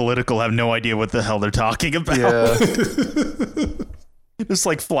isn't political have no idea what the hell they're talking about. Yeah. Just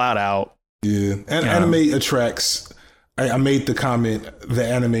flat out. Yeah, and anime attracts. I made the comment the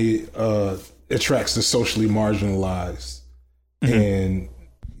anime attracts the socially marginalized, and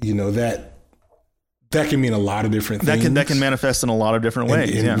that can mean a lot of different things. That can manifest in a lot of different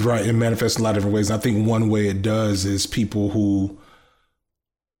ways. Right, it manifests in a lot of different ways. And I think one way it does is people who,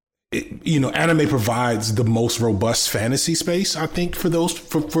 anime provides the most robust fantasy space. I think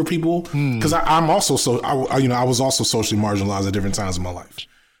for people, because I'm also I was also socially marginalized at different times in my life,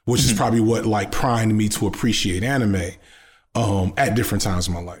 which is probably what primed me to appreciate anime at different times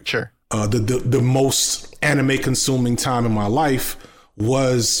in my life. Sure. The most anime consuming time in my life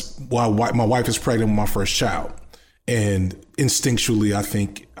was while my wife is pregnant with my first child, and instinctually I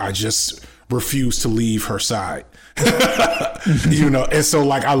think I just refused to leave her side. And so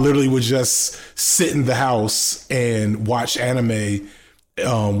I literally would just sit in the house and watch anime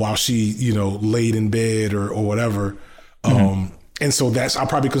while she laid in bed or whatever. And so I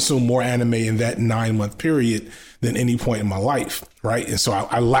probably consumed more anime in that 9-month period than any point in my life. Right. And so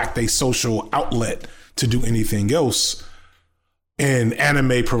I lacked a social outlet to do anything else. And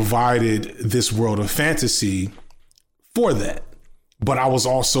anime provided this world of fantasy for that. But I was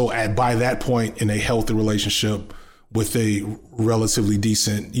also by that point in a healthy relationship with a relatively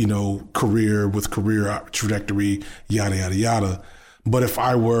decent, career with career trajectory, yada, yada, yada. But if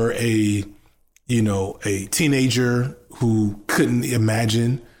I were a teenager who couldn't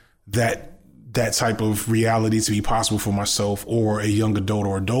imagine that type of reality to be possible for myself, or a young adult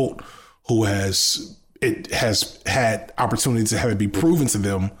or adult who has had opportunity to have it be proven to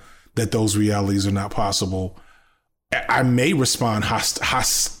them that those realities are not possible, I may respond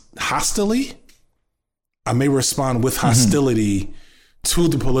hostilely. I may respond with hostility to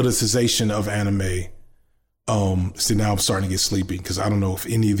the politicization of anime. See, now I'm starting to get sleepy because I don't know if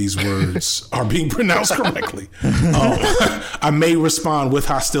any of these words are being pronounced correctly. I may respond with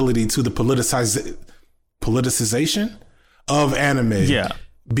hostility to the politicization of anime. Yeah.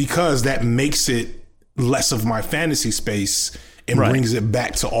 Because that makes it less of my fantasy space and brings it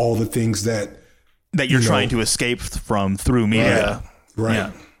back to all the things that you're trying to escape from through media.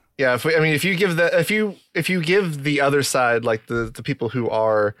 Right. Yeah. If you give the other side, the people who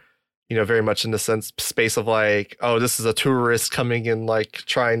are, very much in the space of like, oh, this is a tourist coming in, like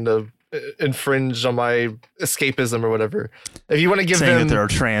trying to infringe on my escapism or whatever. If you want to give saying them that there are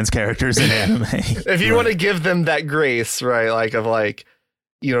trans characters in anime, if you want to give them that grace, right? Like of like,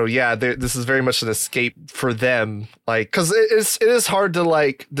 this is very much an escape for them. Like, because it is hard to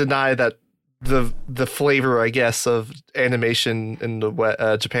like deny that the flavor, I guess, of animation in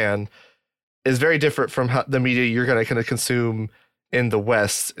the Japan is very different from the media you're going to kind of consume in the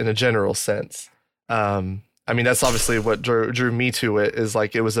West in a general sense. I mean, that's obviously what drew me to it, is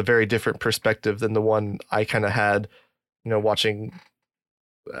like it was a very different perspective than the one I kind of had, watching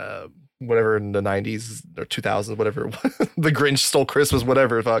whatever in the 90s or 2000s, whatever it was. The Grinch Stole Christmas,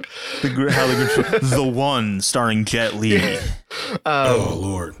 whatever. Fuck. The One starring Jet Li. Yeah. Oh,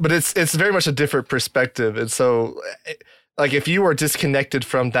 Lord. But it's very much a different perspective. And so, like, if you are disconnected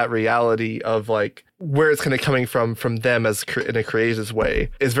from that reality of like where it's kind of coming from them as in a creative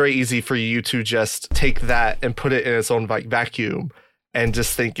way, it's very easy for you to just take that and put it in its own like vacuum and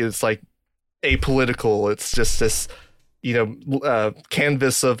just think it's like apolitical. It's just this,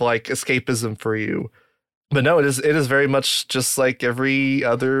 canvas of like escapism for you. But no, it is very much just like every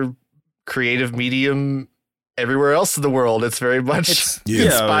other creative medium everywhere else in the world. It's very much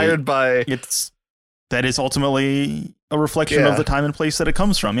inspired by. That is ultimately a reflection of the time and place that it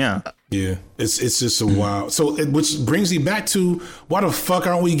comes from. Yeah. Yeah. It's just a wow. So which brings me back to, why the fuck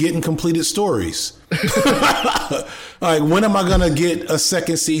aren't we getting completed stories? Like, when am I going to get a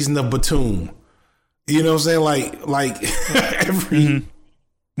second season of Batum? You know what I'm saying? Like every.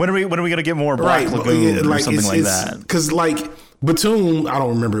 When are we going to get more Black Lagoon or something like that? Because like Batum, I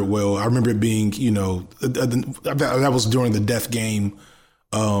don't remember it well. I remember it being, that was during the Death Game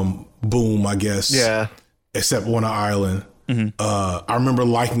boom, I guess. Yeah. Except on an island. Mm-hmm. I remember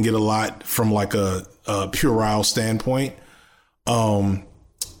liking it a lot from like a puerile standpoint. And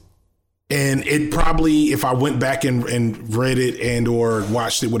it probably, if I went back and read it and or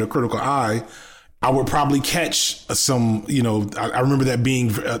watched it with a critical eye, I would probably catch some, I remember that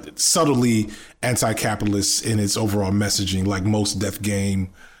being subtly anti-capitalist in its overall messaging, like most Death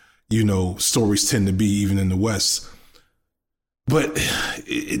Game, stories tend to be, even in the West. But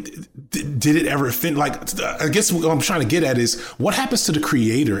did it ever fit? Like, I guess what I'm trying to get at is, what happens to the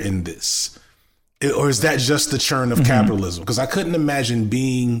creator in this? Or is that just the churn of capitalism? Because I couldn't imagine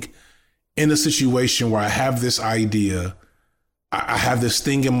being in a situation where I have this idea, I have this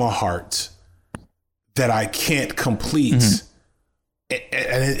thing in my heart that I can't complete.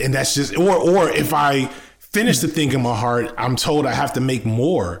 And that's just, or if I finish the thing in my heart, I'm told I have to make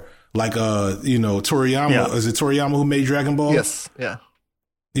more. Like, Toriyama, is it Toriyama who made Dragon Ball? Yes. Yeah.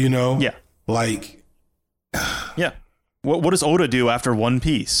 Yeah. Like, yeah. What does Oda do after One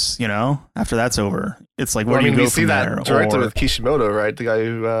Piece? After that's over, it's like, where do you go from there? We see that directed with Kishimoto, right? The guy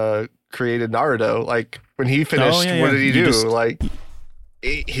who created Naruto. Like, when he finished, what did he do?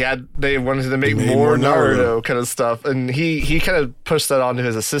 They wanted to make more Naruto kind of stuff, and he kind of pushed that onto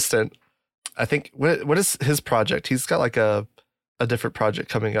his assistant. I think what is his project? He's got like a different project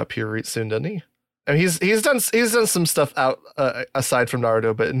coming up here soon, doesn't he? And he's done some stuff out aside from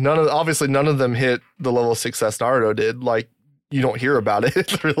Naruto, but none of them hit the level of success Naruto did. Like, you don't hear about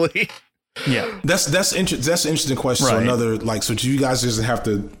it really. Yeah, that's an interesting question. Right. So another, so you guys just have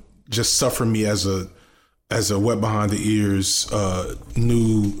to just suffer me as a wet behind the ears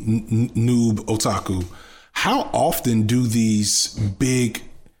noob otaku. How often do these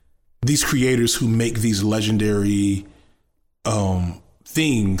creators who make these legendary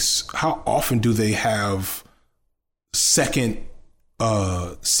things, how often do they have second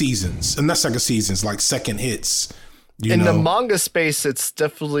seasons? And not second seasons, like second hits. In the manga space, it's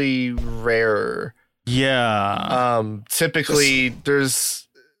definitely rarer. Yeah. Typically there's,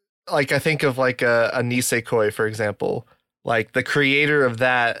 like, I think of like a Nisekoi, for example. Like, the creator of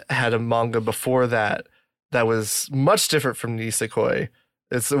that had a manga before that was much different from Nisekoi.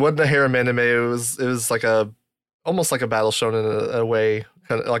 It wasn't a harem anime. It was like almost like a battle shonen in a way,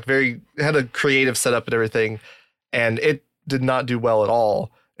 kind of like it had a creative setup and everything, and it did not do well at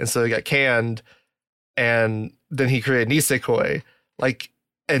all. And so it got canned, and then he created Nisekoi,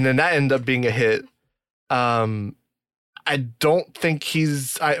 and then that ended up being a hit. I don't think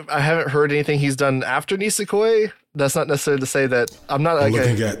I haven't heard anything he's done after Nisekoi. That's not necessarily to say that I'm not like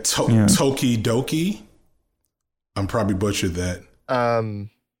looking at Toki Doki. I'm probably butchered that. And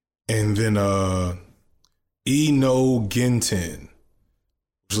then Ino Genten,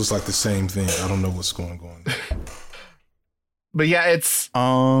 which looks like the same thing. I don't know what's going on. But yeah, it's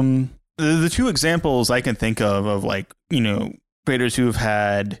the two examples I can think of like, creators who have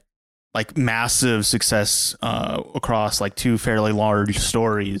had like massive success across like two fairly large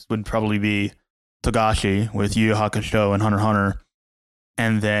stories would probably be Togashi with Yu Yu Hakusho and Hunter x Hunter,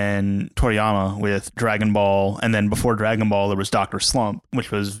 and then Toriyama with Dragon Ball, and then before Dragon Ball there was Dr. Slump,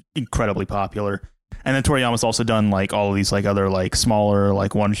 which was incredibly popular. And then Toriyama's also done like all of these like other like smaller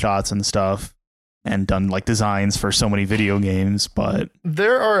like one shots and stuff, and done like designs for so many video games. But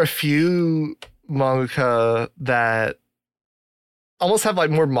there are a few mangaka that almost have like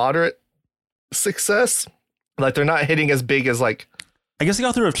more moderate success. Like they're not hitting as big as like, I guess the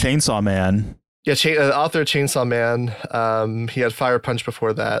author of Chainsaw Man. Yeah, author of Chainsaw Man. He had Fire Punch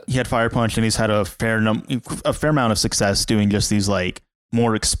before that. He had Fire Punch, and he's had a fair amount of success doing just these like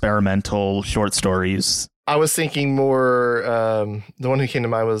more experimental short stories. I was thinking more. The one who came to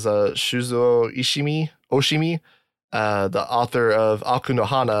mind was Shuzo Oshimi, the author of Aku no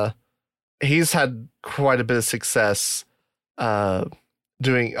Hana. He's had quite a bit of success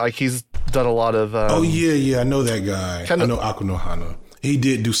doing, like, he's done a lot of. Oh yeah, I know that guy. I know Aku no Hana. He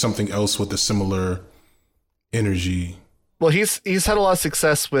did do something else with a similar energy. Well, he's had a lot of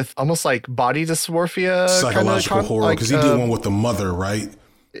success with almost like body dysmorphia, psychological horror, because he did one with the mother, right?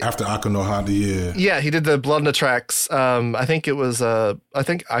 After Aku no Hana, yeah. Yeah, he did the Blood on the Tracks. I think it was. I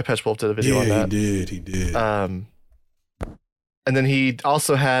think iPatch Wolf did a video on that. He did. And then he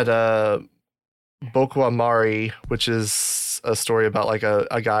also had Bokwa Mari, which is a story about like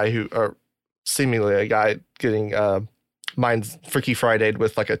a guy who, or seemingly a guy getting minds Freaky Friday'd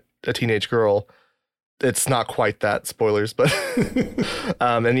with like a teenage girl. It's not quite that, spoilers, but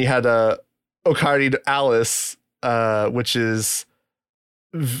and he had Okari Alice, which is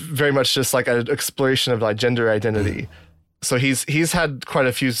very much just like an exploration of like gender identity. So he's had quite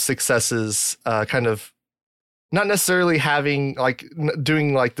a few successes, kind of not necessarily having like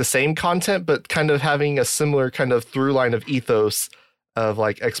doing like the same content, but kind of having a similar kind of through line of ethos of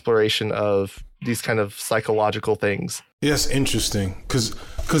like exploration of these kind of psychological things. Yes, interesting. Cause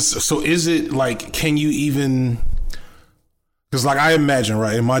so is it like, can you even, cause like I imagine,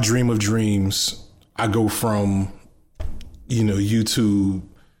 right, in my dream of dreams, I go from, YouTube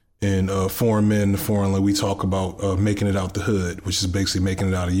and Foreign Men, Foreign Land, we talk about making it out the hood, which is basically making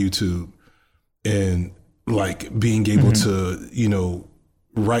it out of YouTube, and like being able to,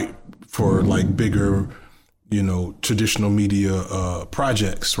 write for like bigger, traditional media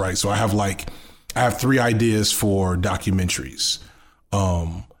projects, right? So I have 3 ideas for documentaries.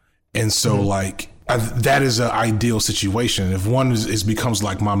 And so like that is an ideal situation. If one becomes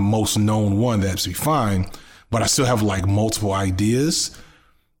like my most known one, that'd be fine. But I still have like multiple ideas.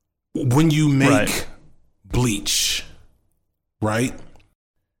 When you make Bleach, right?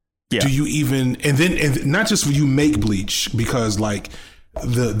 Yeah. Do you even, and not just when you make Bleach, because like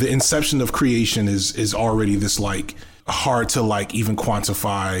the inception of creation is already this like hard to like even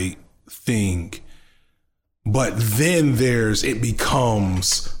quantify thing. But then it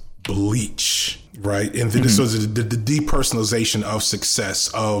becomes Bleach, right? And then so the depersonalization of success,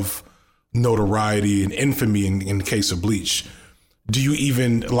 of notoriety and infamy in the case of Bleach. Do you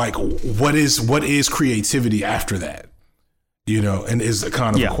even like, what is creativity after that? And is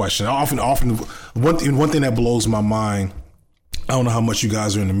kind of a question. Often one thing that blows my mind, I don't know how much you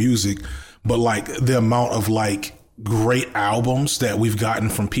guys are into music, but like the amount of like great albums that we've gotten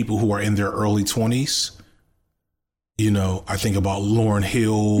from people who are in their early 20s. I think about Lauryn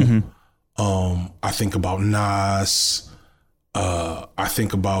Hill. I think about Nas. I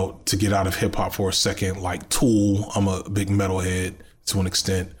think about, to get out of hip hop for a second, like Tool. I'm a big metalhead to an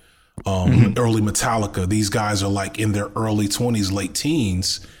extent. Early Metallica. These guys are like in their early 20s, late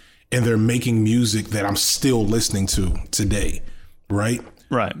teens, and they're making music that I'm still listening to today. Right?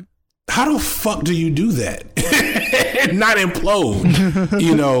 Right. How the fuck do you do that? Not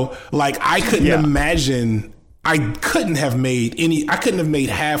implode. Like I couldn't imagine. I couldn't have made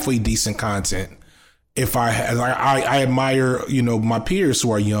halfway decent content if I had. I admire, my peers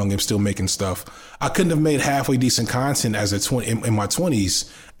who are young and still making stuff. I couldn't have made halfway decent content as in my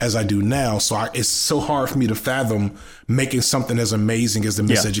 20s as I do now. So it's so hard for me to fathom making something as amazing as the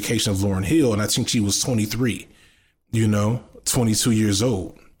Miseducation of Lauryn Hill. And I think she was 23, 22 years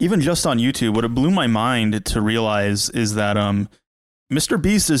old. Even just on YouTube, what it blew my mind to realize is that Mr.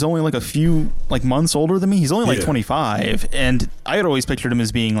 Beast is only like a few like months older than me. He's only like 25. And I had always pictured him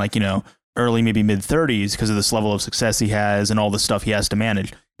as being like, early, maybe mid 30s because of this level of success he has and all the stuff he has to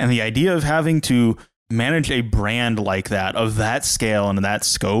manage. And the idea of having to manage a brand like that, of that scale and that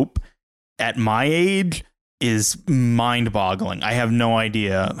scope at my age, is mind boggling. I have no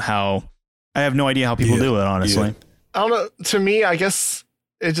idea how people do it, honestly. Yeah. I don't know. To me, I guess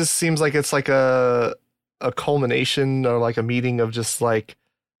it just seems like it's like a culmination or like a meeting of just like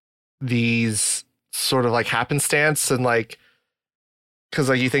these sort of like happenstance and like, because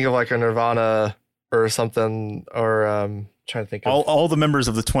like you think of like a Nirvana or something, or trying to think of all the members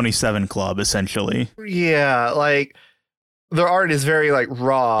of the 27 Club, essentially. Yeah, like their art is very like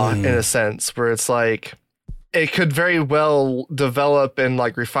raw in a sense, where it's like it could very well develop and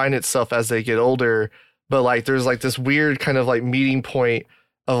like refine itself as they get older, but like there's like this weird kind of like meeting point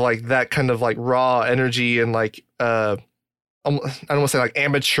of like that kind of like raw energy and like I don't want to say like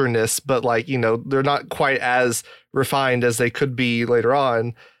amateurness, but like, you know, they're not quite as refined as they could be later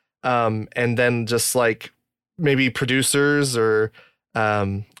on. And then just like maybe producers or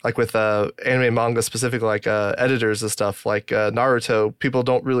like with anime manga specifically, like editors and stuff like Naruto, people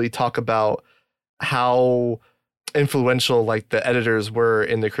don't really talk about how influential like the editors were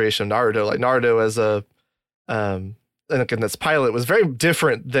in the creation of Naruto. Like Naruto as a and again, this pilot was very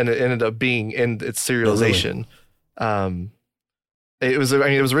different than it ended up being in its serialization. Oh, really? It was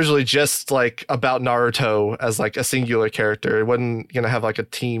originally just like about Naruto as like a singular character. It wasn't gonna have like a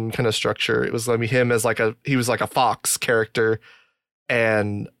team kind of structure. It was gonna be him as like he was like a fox character,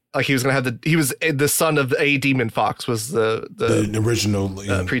 and like he was gonna have he was the son of a demon fox was the original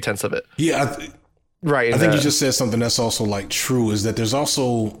pretense of it. Yeah, right. I think you just said something that's also like true, is that there's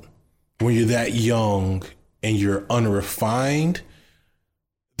also, when you're that young and you're unrefined,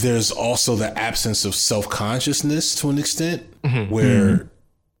 there's also the absence of self-consciousness to an extent, where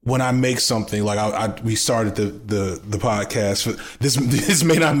when I make something like we started the podcast. This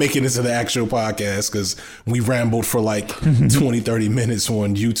may not make it into the actual podcast because we rambled for like 20-30 minutes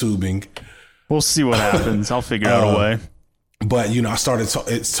on YouTubing. We'll see what happens. I'll figure out a way. But, you know, I started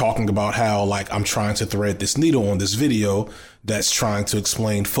talking about how like I'm trying to thread this needle on this video that's trying to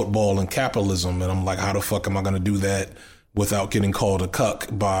explain football and capitalism. And I'm like, how the fuck am I going to do that without getting called a cuck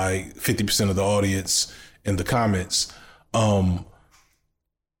by 50% of the audience in the comments?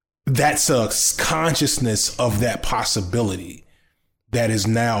 That's a consciousness of that possibility that is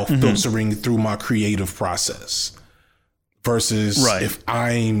now filtering through my creative process. Versus if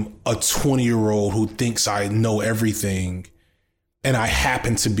I'm a 20-year-old who thinks I know everything and I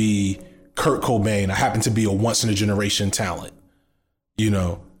happen to be Kurt Cobain, I happen to be a once in a generation talent, you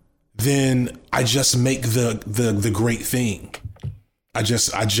know, then I just make the great thing. I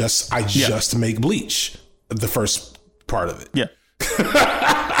just make Bleach, the first part of it. Yeah.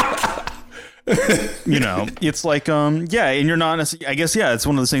 You know, it's like, and you're not, I guess, it's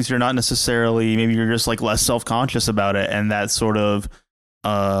one of those things you're not necessarily, maybe you're just like less self-conscious about it. And that sort of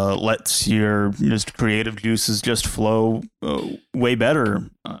lets your just creative juices just flow way better.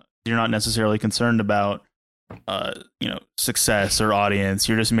 You're not necessarily concerned about, success or audience.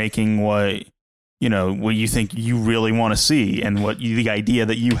 You're just making what you think you really want to see and the idea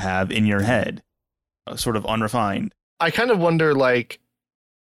that you have in your head, sort of unrefined. I kind of wonder, like,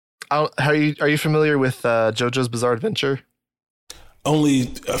 are you familiar with JoJo's Bizarre Adventure?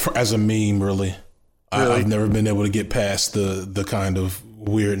 Only as a meme, really. I've never been able to get past the kind of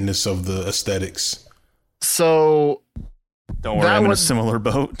weirdness of the aesthetics. So don't worry, I'm in a similar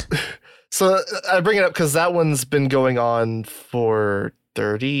boat. So I bring it up because that one's been going on for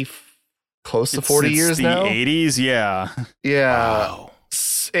 30, close to 40 years now. 80s, yeah. Wow.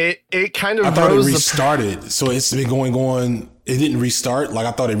 It kind of, I thought it restarted, so it's been going on. It didn't restart. Like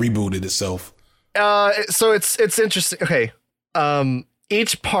I thought it rebooted itself. So it's interesting. Okay.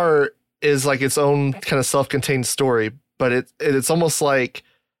 Each part is like its own kind of self-contained story, but it's almost like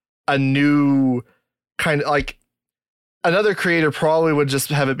a new kind of like another creator probably would just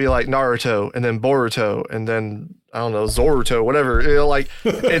have it be like Naruto and then Boruto and then I don't know, Zoruto, whatever. You know, like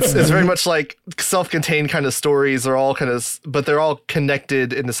it's very much like self-contained kind of stories. They're all kind of, but they're all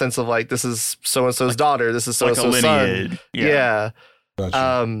connected in the sense of like this is so and so's daughter, this is so and so's son. Yeah.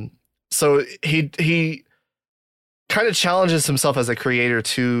 Gotcha. So he kind of challenges himself as a creator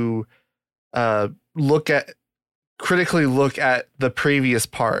to critically look at the previous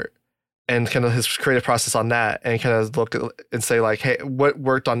part and kind of his creative process on that, and kind of look at and say like, hey, what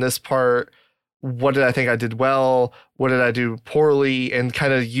worked on this part? What did I think I did well? What did I do poorly? And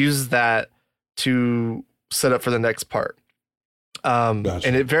kind of use that to set up for the next part. Gotcha.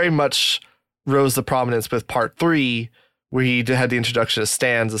 And it very much rose to prominence with part 3, where he had the introduction of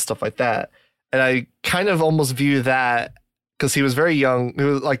stands and stuff like that. And I kind of almost view that because he was very young. He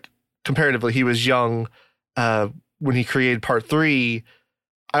was like, comparatively, he was young when he created part 3.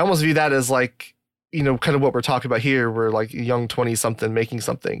 I almost view that as like, you know, kind of what we're talking about here. We're like a young 20-something making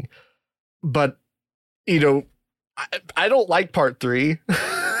something. But, you know, I don't like part 3.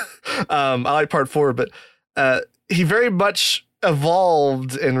 I like part 4, but he very much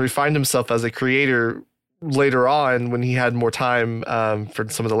evolved and refined himself as a creator later on, when he had more time for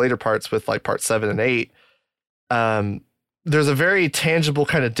some of the later parts with like part 7 and 8, there's a very tangible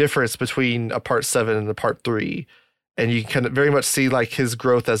kind of difference between a part 7 and a part 3. And you can very much see like his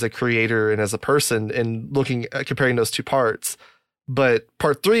growth as a creator and as a person in looking at comparing those two parts. But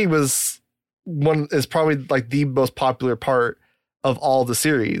part 3 is probably like the most popular part of all the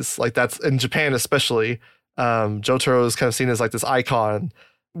series. Like that's in Japan, especially. Jotaro is kind of seen as like this icon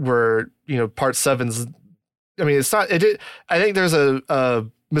where, you know, part 7's, I mean, it's not, it did, I think there's a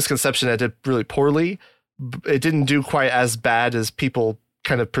misconception that it did really poorly. It didn't do quite as bad as people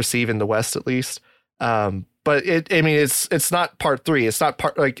kind of perceive in the West, at least. But it's not part 3. It's not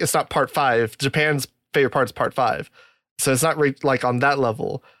part 5. Japan's favorite part is part 5. So it's not like on that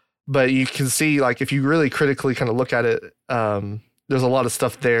level, but you can see like, if you really critically kind of look at it, there's a lot of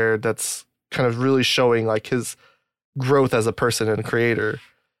stuff there that's kind of really showing like his growth as a person and creator.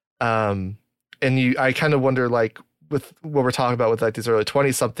 I kind of wonder, like, with what we're talking about with like these early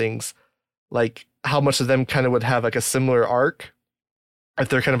 20 somethings, like how much of them kind of would have like a similar arc if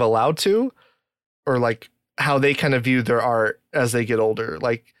they're kind of allowed to, or like how they kind of view their art as they get older.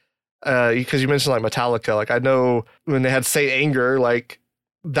 Like, because you mentioned like Metallica, like I know when they had Saint Anger, like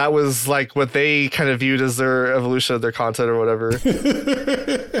that was like what they kind of viewed as their evolution of their content or whatever.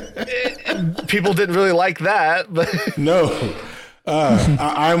 People didn't really like that, but no.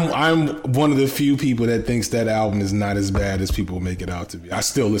 I'm one of the few people that thinks that album is not as bad as people make it out to be. I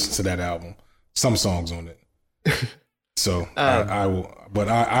still listen to that album, some songs on it. So I will, but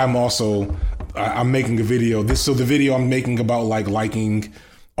I'm also I'm making a video. So the video I'm making about like liking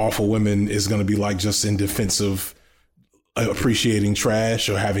awful women is going to be like just in defense of appreciating trash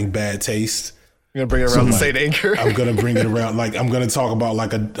or having bad taste. You're gonna bring it around the Saint Anger. I'm gonna bring it around. Like I'm gonna talk about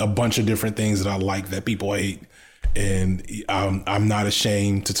like a bunch of different things that I like that people hate. And I'm not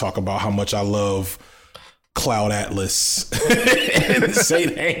ashamed to talk about how much I love Cloud Atlas and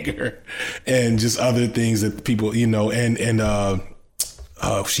Saint Anger and just other things that people, you know, and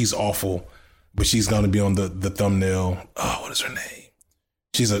she's awful, but she's going to be on the thumbnail. Oh, what is her name?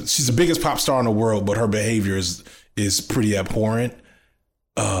 She's the biggest pop star in the world, but her behavior is pretty abhorrent.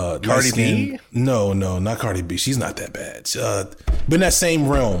 Cardi B? No, not Cardi B. She's not that bad. But in that same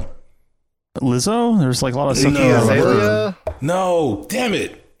realm. Lizzo? There's like a lot of stuff. No, damn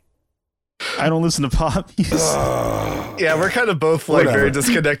it. I don't listen to pop music. Yeah, we're kind of both like very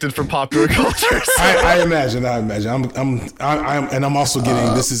disconnected from popular culture. So. I imagine. I'm also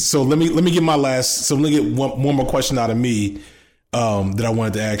getting this is so. Let me get my last. So let me get one more question out of me that I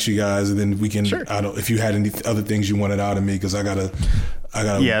wanted to ask you guys, and then we can. Sure. I don't if you had any other things you wanted out of me because I gotta.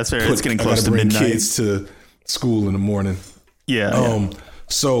 Yeah, that's fair. It's getting close to bring midnight. Kids to school in the morning. Yeah.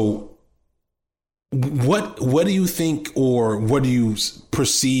 So. What do you think, or what do you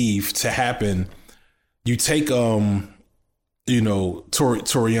perceive to happen? You take Toriyama,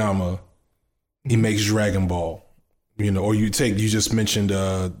 he makes Dragon Ball, or you just mentioned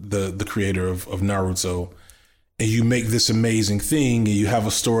the creator of Naruto, and you make this amazing thing, and you have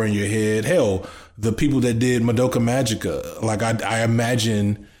a story in your head. Hell, the people that did Madoka Magica, like I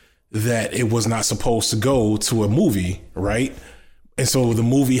imagine that it was not supposed to go to a movie, right? And so the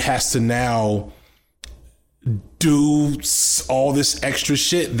movie has to now do all this extra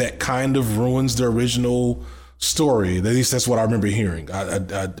shit that kind of ruins the original story. At least that's what I remember hearing. I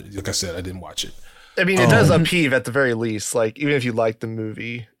like I said, I didn't watch it. I mean, it does upheave at the very least. Like, even if you like the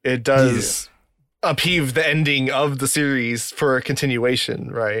movie, it does upheave the ending of the series for a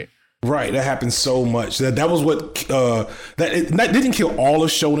continuation, right? Right. That happens so much. That was what that didn't kill all of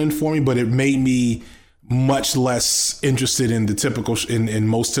shonen for me, but it made me much less interested in the typical in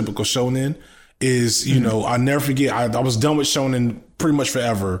most typical shonen. Is, I'll never forget, I was done with shonen pretty much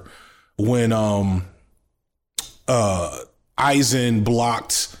forever when Aizen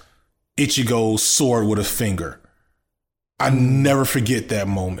blocked Ichigo's sword with a finger. I never forget that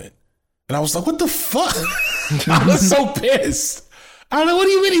moment. And I was like, what the fuck? I was so pissed. I don't know, what do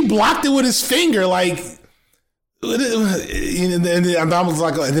you mean he blocked it with his finger? Like, and I was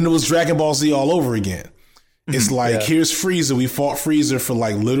like, and then it was Dragon Ball Z all over again. It's like, here's Frieza. We fought Frieza for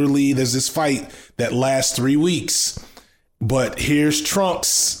like literally, there's this fight that lasts 3 weeks. But here's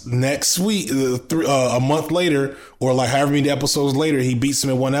Trunks next week, a month later, or like however many episodes later, he beats him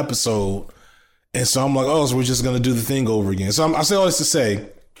in one episode. And so I'm like, so we're just going to do the thing over again. So I say all this to say,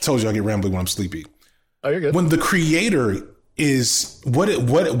 told you I get rambling when I'm sleepy. Oh, you're good. When the creator is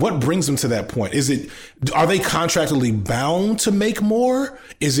what brings them to that point? Are they contractually bound to make more?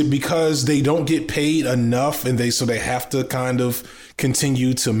 Is it because they don't get paid enough and so they have to kind of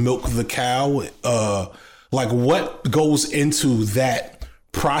continue to milk the cow? Like, what goes into that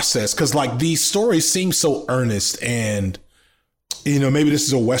process, because like these stories seem so earnest, and maybe this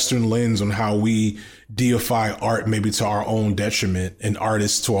is a Western lens on how we deify art, maybe to our own detriment, and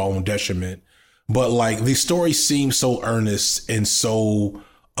artists to our own detriment. But like these stories seem so earnest and so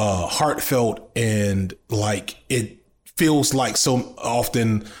heartfelt, and like it feels like so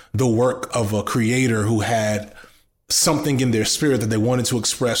often the work of a creator who had something in their spirit that they wanted to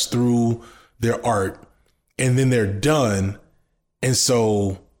express through their art, and then they're done. And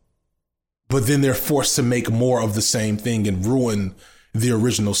so, but then they're forced to make more of the same thing and ruin the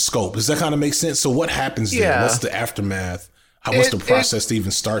original scope. Does that kind of make sense? So what happens there? What's the aftermath? What's the process to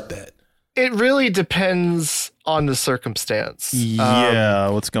even start that? It really depends on the circumstance.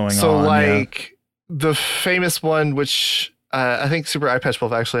 What's going on? So like the famous one, which I think Super Eye Patch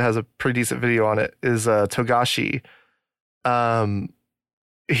Wolf actually has a pretty decent video on it, is Togashi.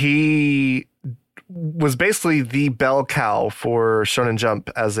 He was basically the bell cow for Shonen Jump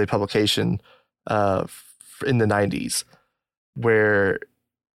as a publication in the 90s, where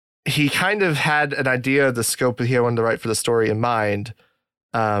he kind of had an idea of the scope that he wanted to write for the story in mind.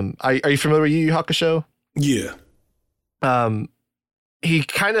 Are you familiar with Yu Yu Hakusho? Yeah. He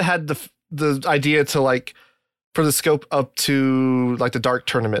kind of had the idea to like for the scope up to like the Dark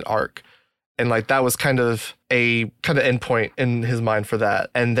Tournament arc, and like that was kind of endpoint in his mind for that.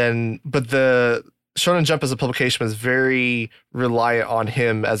 And then, but the Shonen Jump as a publication was very reliant on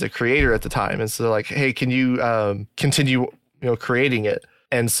him as a creator at the time, and so they're like, hey, can you continue creating it?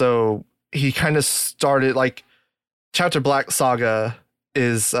 And so he kind of started like Chapter Black Saga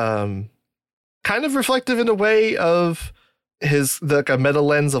is kind of reflective in a way of a meta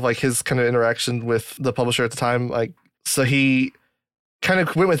lens of like his kind of interaction with the publisher at the time. Like, so he kind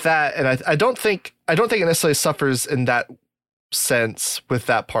of went with that, and I don't think it necessarily suffers in that sense with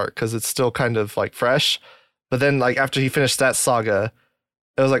that part, because it's still kind of like fresh. But then like after he finished that saga,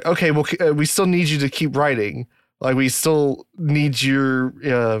 it was like, okay, well, we still need you to keep writing. Like we still need your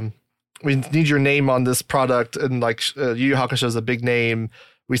name on this product, and like Yu Yu Hakusho is a big name.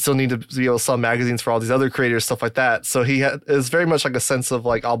 We still need to be able to sell magazines for all these other creators, stuff like that. So it was very much like a sense of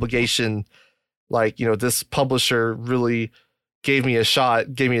like obligation. Like, this publisher really gave me a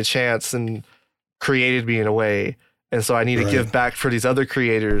shot, gave me a chance, and created me in a way. And so I need to give back for these other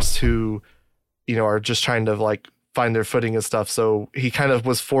creators who, are just trying to like find their footing and stuff. So he kind of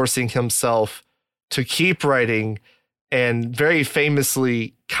was forcing himself to keep writing, and very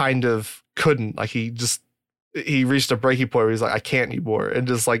famously kind of couldn't. Like he reached a breaking point where he's like, I can't anymore, and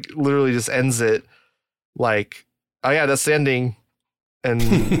just like literally just ends it like, oh yeah, that's the ending, and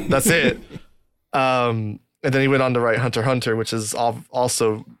that's it. And then he went on to write Hunter x Hunter, which is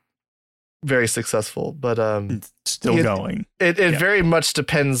also very successful, but still going. It very much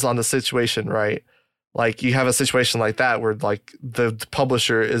depends on the situation, right? Like you have a situation like that where like the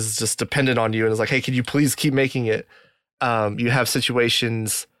publisher is just dependent on you and is like, hey, can you please keep making it? You have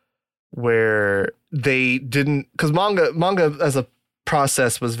situations where they didn't, because manga as a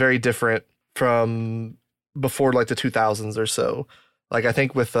process was very different from before like the 2000s or so. Like I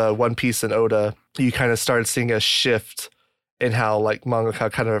think with One Piece and Oda, you kind of started seeing a shift in how like mangaka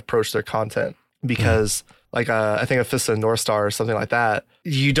kind of approach their content, because like I think a Fist of the North Star or something like that,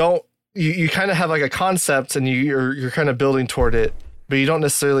 you kind of have like a concept and you're kind of building toward it, but you don't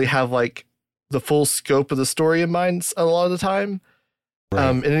necessarily have like the full scope of the story in mind a lot of the time. Right.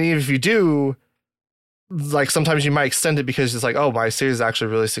 And even if you do, like sometimes you might extend it because it's like, oh, my series is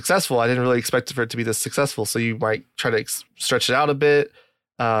actually really successful. I didn't really expect for it to be this successful. So you might try to stretch it out a bit.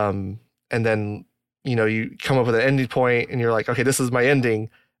 And then, you come up with an ending point and you're like, okay, this is my ending.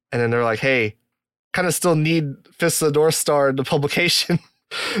 And then they're like, hey, kind of still need Fist of the North Star in the publication.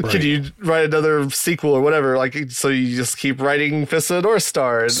 Right. Can you write another sequel or whatever? Like, so you just keep writing Fist of the North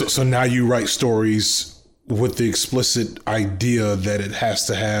Star. So now you write stories with the explicit idea that it has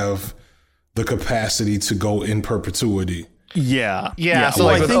to have the capacity to go in perpetuity. Yeah. So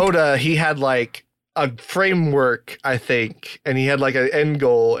like with Oda, he had like a framework, I think, and he had like an end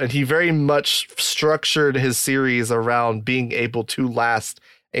goal, and he very much structured his series around being able to last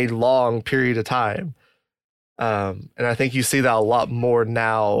a long period of time. And I think you see that a lot more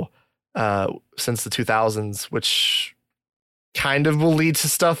now since the 2000s, which kind of will lead to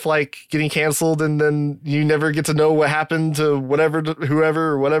stuff like getting canceled, and then you never get to know what happened to whoever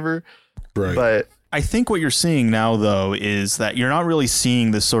or whatever. Right. But I think what you're seeing now, though, is that you're not really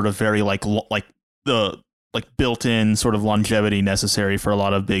seeing this sort of very like the built-in sort of longevity necessary for a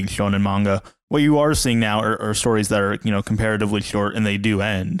lot of big shonen manga. What you are seeing now are stories that are comparatively short, and they do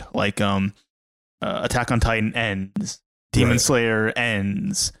end. Like Attack on Titan ends, Demon Slayer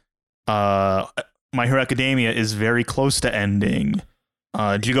ends, My Hero Academia is very close to ending.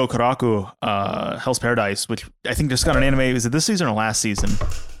 𝘋𝘌𝘌𝘗, Hell's Paradise, which I think just got an anime. Was it this season or last season?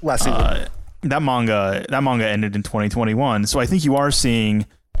 Last season. That manga ended in 2021. So I think you are seeing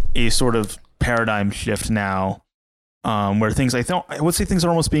a sort of paradigm shift now, where things I would say things are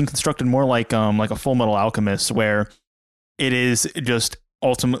almost being constructed more like a Full Metal Alchemist, where it is just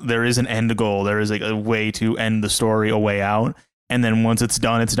ultimate. There is an end goal. There is like a way to end the story, a way out, and then once it's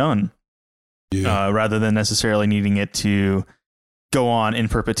done, it's done. Yeah. Rather than necessarily needing it to go on in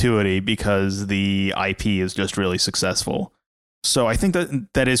perpetuity because the IP is just really successful. So I think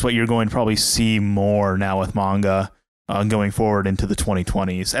that is what you're going to probably see more now with manga going forward into the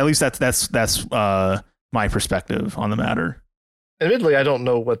 2020s. At least that's my perspective on the matter. Admittedly, I don't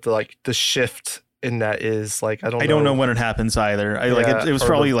know what the shift in that is. Like, I don't know when it happens either. It was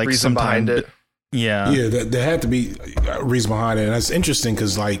probably like some behind it. Yeah. There had to be a reason behind it. And that's interesting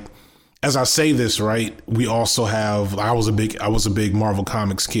because, like, as I say this, right, we also have, I was a big Marvel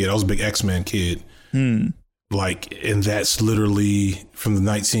Comics kid. I was a big X-Men kid. Like, and that's literally from the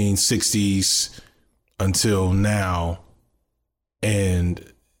 1960s until now,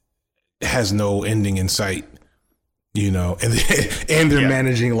 and has no ending in sight, you know, and they're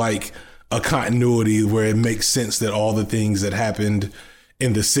managing like a continuity where it makes sense that all the things that happened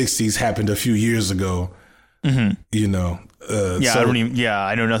in the 60s happened a few years ago, you know.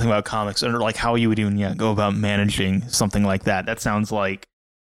 I know nothing about comics or like how you would even go about managing something like that. That sounds like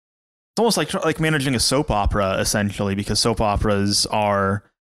it's almost like managing a soap opera essentially, because soap operas are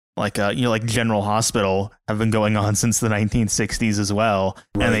like like General Hospital have been going on since the 1960s as well,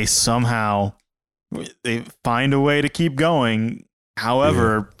 and they somehow they find a way to keep going.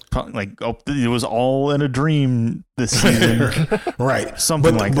 However, it was all in a dream this season, right?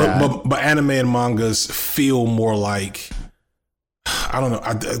 Something like that. But anime and mangas feel more like, I don't know.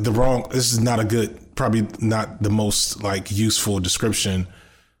 This is not a good, probably not the most like useful description.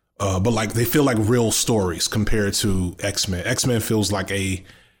 But like they feel like real stories compared to X-Men. X-Men feels like a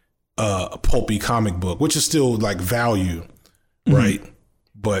pulpy comic book, which is still like value, right?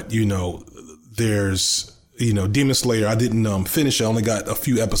 But you know, there's Demon Slayer. I didn't finish it. I only got a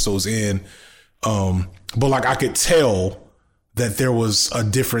few episodes in, but like I could tell that there was a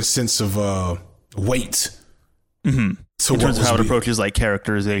different sense of weight. In terms of how it approaches like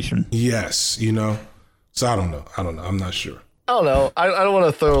characterization. Yes, you know. So I don't know. I'm not sure. I don't know. I don't want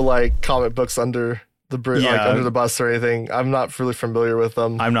to throw like comic books under the under the bus or anything. I'm not really familiar with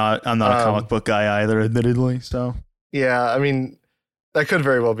them. I'm not a comic book guy either, admittedly. So yeah, I mean, that could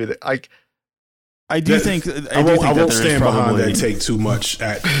very well be I think I won't stand behind that take too much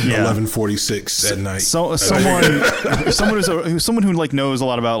at 11:46 at night. So someone who like knows a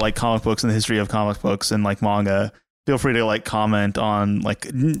lot about like comic books and the history of comic books and like manga, feel free to like comment on like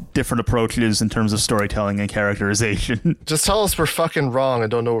different approaches in terms of storytelling and characterization. Just tell us we're fucking wrong and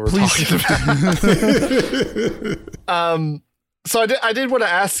don't know what we're talking about. So I did want to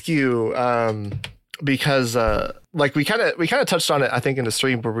ask you, because like we kind of touched on it, I think, in the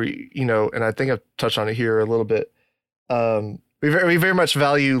stream where we, and I think I've touched on it here a little bit. We very much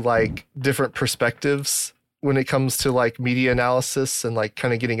value like different perspectives when it comes to like media analysis and like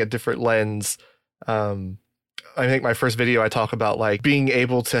kind of getting a different lens. I think my first video I talk about like being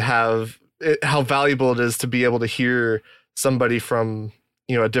able to have how valuable it is to be able to hear somebody from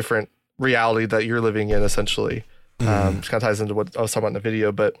a different reality that you're living in, essentially. Which kind of ties into what I was talking about in the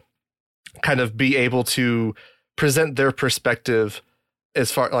video, but kind of be able to present their perspective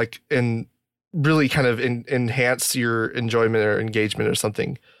as far like in really kind of enhance your enjoyment or engagement or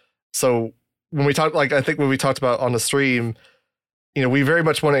something. So when we talk, like I think when we talked about on the stream, we very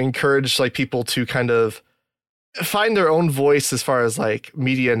much want to encourage like people to kind of find their own voice as far as like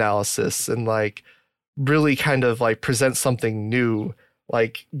media analysis and like really kind of like present something new,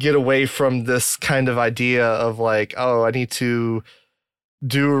 like get away from this kind of idea of like, oh, I need to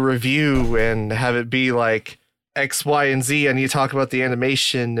do a review and have it be like X, Y, and Z. I need to talk about the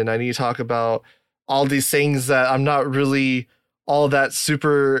animation and I need to talk about all these things that I'm not really all that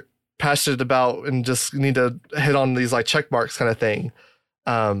super passionate about and just need to hit on these like check marks kind of thing.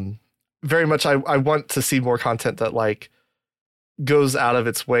 Very much I want to see more content that like goes out of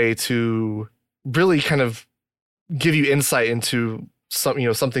its way to really kind of give you insight into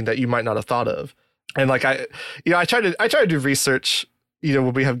something that you might not have thought of. And like I try to do research,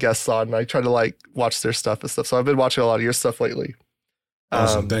 when we have guests on, and I try to like watch their stuff and stuff. So I've been watching a lot of your stuff lately.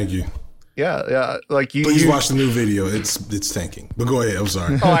 Awesome. Thank you. Yeah. Like Please watch the new video. It's tanking. But go ahead. I'm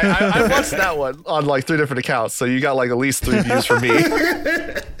sorry. Oh, I watched that one on like 3 different accounts. So you got like at least 3 views from me.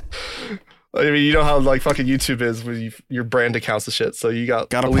 I mean, you know how like fucking YouTube is with your brand accounts and shit. So you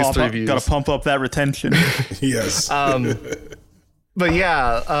got at least 3 views. Got to pump up that retention. Yes. but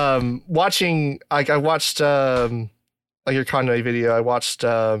yeah, watching like I watched like your Conway video. I watched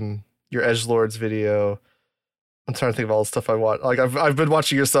your Edgelords video. I'm trying to think of all the stuff I watched. Like I've been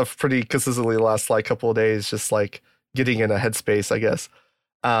watching your stuff pretty consistently the last like couple of days, just like getting in a headspace, I guess.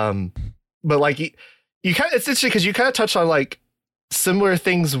 But like you kind of, it's interesting because you kind of touch on like similar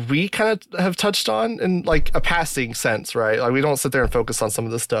things we kind of have touched on in like a passing sense, right? Like we don't sit there and focus on some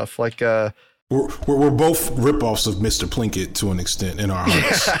of this stuff. Like we're both ripoffs of Mr. Plinkett to an extent in our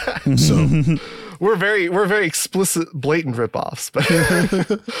hearts. So we're very explicit, blatant ripoffs.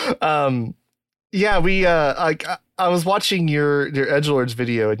 But yeah, we like I was watching your Edgelords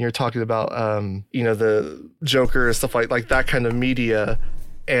video and you're talking about the Joker and stuff like that kind of media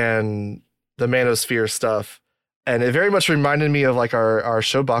and the manosphere stuff. And it very much reminded me of like our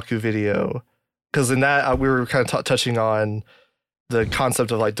Shobaku video, because in that we were kind of touching on the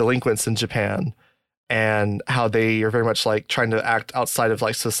concept of like delinquents in Japan and how they are very much like trying to act outside of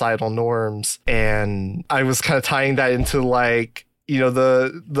like societal norms. And I was kind of tying that into like,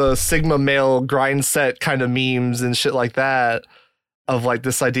 the Sigma male grind set kind of memes and shit like that, of like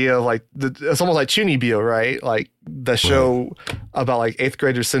this idea of like it's almost like Chunibyo, right? Like the show about like 8th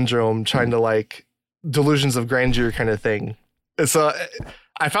grader syndrome, trying to like delusions of grandeur kind of thing. And so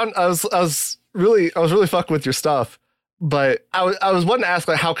I was really fucking with your stuff, but I was wanting to ask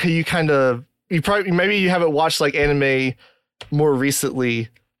like how can you maybe you haven't watched like anime more recently,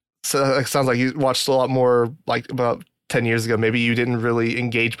 so it sounds like you watched a lot more like about 10 years ago. Maybe you didn't really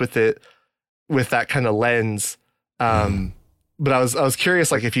engage with it with that kind of lens. But I was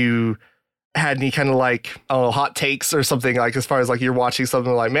curious like if you had any kind of like hot takes or something, like as far as like you're watching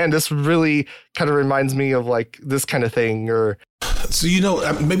something like, man, this really kind of reminds me of like this kind of thing. Or so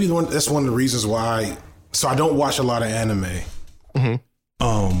maybe that's one of the reasons why. So I don't watch a lot of anime,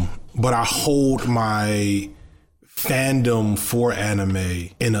 but I hold my fandom for anime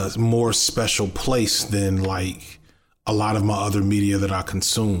in a more special place than like a lot of my other media that I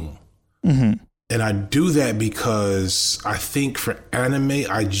consume. And I do that because I think for anime,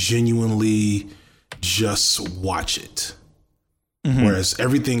 I genuinely just watch it. Whereas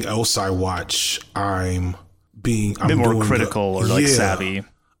everything else I watch, I'm a bit more critical or like savvy.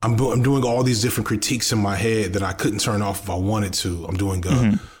 I'm doing all these different critiques in my head that I couldn't turn off if I wanted to. I'm doing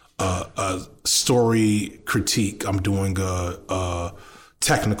a story critique. I'm doing a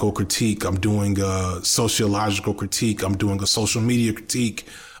technical critique. I'm doing a sociological critique. I'm doing a social media critique.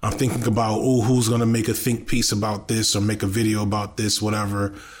 I'm thinking about, who's going to make a think piece about this or make a video about this,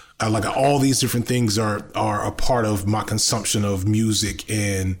 whatever. Like all these different things are a part of my consumption of music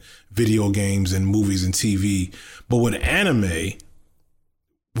and video games and movies and TV. But with anime,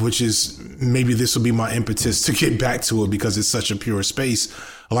 which is maybe this will be my impetus to get back to it because it's such a pure space.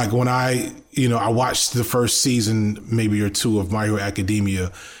 Like when I watched the first season, maybe or two of My Hero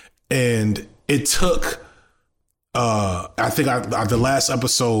Academia, and it took, I think the last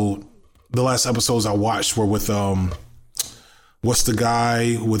episodes I watched were with, what's the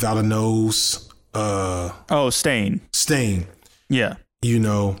guy without a nose? Stain. Stain. Yeah.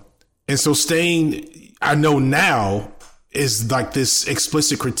 And so Stain, I know now, is like this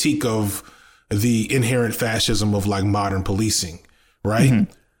explicit critique of the inherent fascism of like modern policing, right?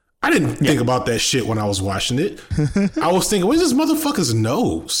 I didn't think about that shit when I was watching it. I was thinking, where's this motherfucker's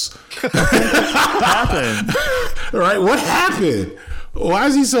nose? What happened? Right? What happened? Why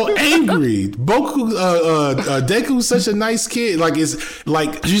is he so angry? Deku's such a nice kid. Like, it's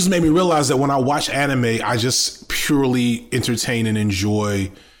like, it just made me realize that when I watch anime, I just purely entertain and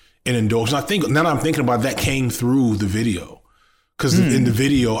enjoy and indulge. And I think now that I'm thinking about that came through the video. Because in the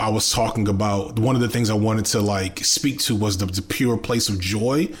video, I was talking about one of the things I wanted to like speak to was the pure place of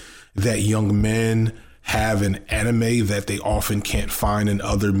joy that young men have in anime that they often can't find in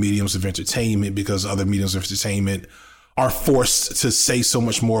other mediums of entertainment, because other mediums of entertainment are forced to say so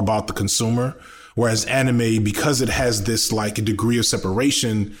much more about the consumer. Whereas anime, because it has this like a degree of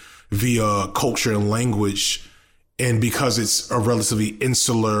separation via culture and language, and because it's a relatively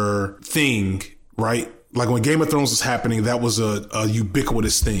insular thing, right? Like when Game of Thrones was happening, that was a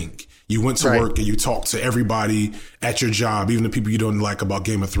ubiquitous thing. You went to work and you talked to everybody at your job, even the people you don't like, about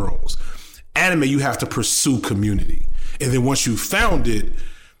Game of Thrones. Anime, you have to pursue community. And then once you found it,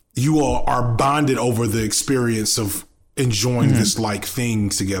 you all are bonded over the experience of enjoying this like thing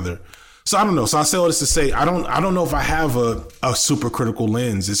together. So I don't know. So I say all this to say, I don't know if I have a super critical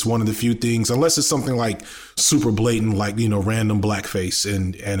lens. It's one of the few things, unless it's something like super blatant, like, random blackface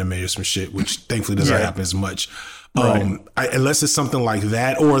in anime or some shit, which thankfully doesn't happen as much. Unless it's something like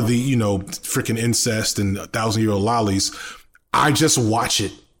that, or the, freaking incest and 1,000-year-old lollies, I just watch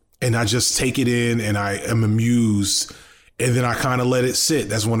it and I just take it in and I am amused. And then I kind of let it sit.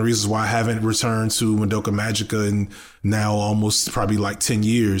 That's one of the reasons why I haven't returned to Madoka Magica in now almost probably like 10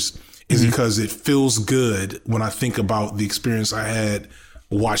 years is because it feels good when I think about the experience I had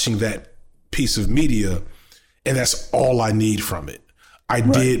watching that piece of media. And that's all I need from it. I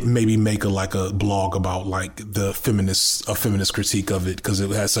did maybe make a blog about like a feminist critique of it because it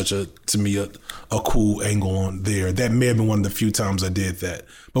has such to me a cool angle on there. That may have been one of the few times I did that.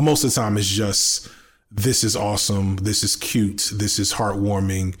 But most of the time it's just, this is awesome. This is cute. This is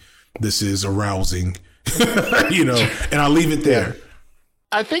heartwarming. This is arousing, and I leave it there. Yeah.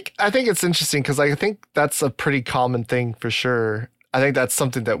 I think it's interesting because I think that's a pretty common thing for sure. I think that's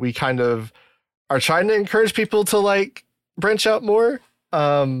something that we kind of are trying to encourage people to like branch out more.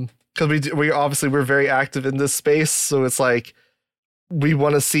 Because we're very active in this space, so it's like we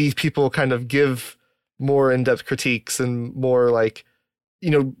want to see people kind of give more in-depth critiques and more like,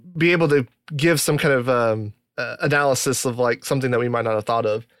 be able to give some kind of analysis of like something that we might not have thought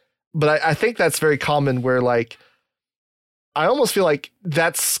of. But I think that's very common where like I almost feel like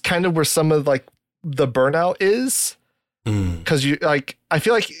that's kind of where some of like the burnout is, because you like I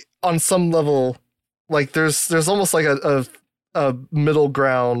feel like on some level like there's almost like a middle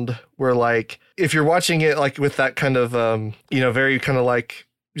ground where like if you're watching it like with that kind of very kind of like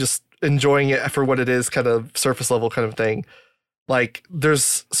just enjoying it for what it is, kind of surface level kind of thing, like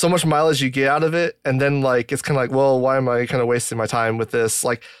there's so much mileage you get out of it, and then like it's kind of like, well, why am I kind of wasting my time with this?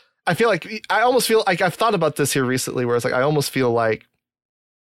 Like I almost feel like I've thought about this here recently where it's like I almost feel like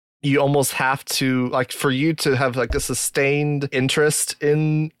you almost have to, like, for you to have like a sustained interest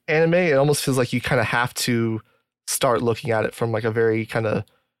in anime, it almost feels like you kind of have to start looking at it from like a very kind of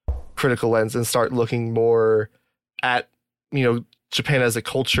critical lens and start looking more at, Japan as a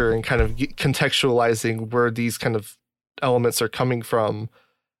culture and kind of contextualizing where these kind of elements are coming from.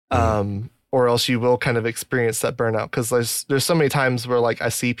 Or else you will kind of experience that burnout. Cause there's so many times where like I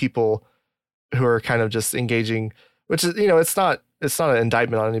see people who are kind of just engaging, which is, it's not an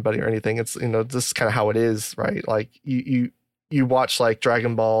indictment on anybody or anything. It's, this is kind of how it is, right? Like you watch like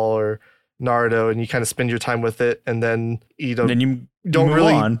Dragon Ball or Naruto and you kind of spend your time with it, and then you don't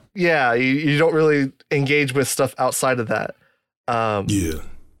really on. Yeah, you don't really engage with stuff outside of that.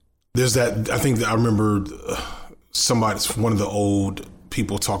 There's that. I think that I remember one of the old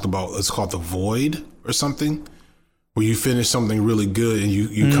people talked about, it's called the void or something, where you finish something really good and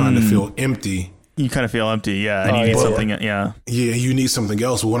you kind of feel empty. You kind of feel empty, yeah. And you need something, yeah. Yeah, you need something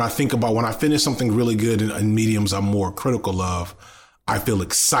else. But when I finish something really good in mediums I'm more critical of, I feel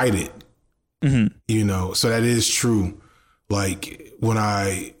excited. So that is true. Like when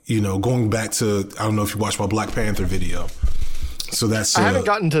I, going back to, I don't know if you watched my Black Panther video. So that's I haven't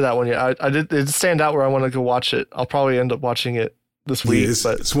gotten to that one yet. I did. It stand out where I want to go watch it. I'll probably end up watching it this week.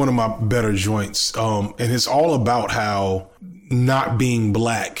 Yeah, it's one of my better joints. And it's all about how not being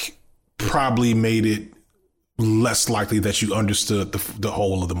black probably made it less likely that you understood the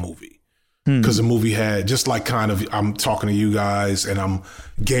whole of the movie. Because the movie had, just like kind of, I'm talking to you guys and I'm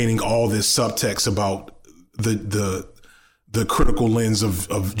gaining all this subtext about the critical lens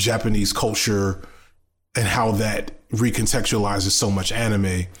of Japanese culture and how that recontextualizes so much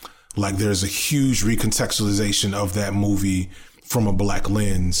anime. Like there's a huge recontextualization of that movie from a black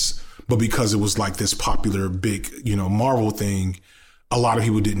lens, but because it was like this popular big, Marvel thing, a lot of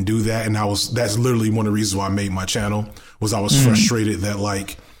people didn't do that. And that's literally one of the reasons why I made my channel, was I was frustrated that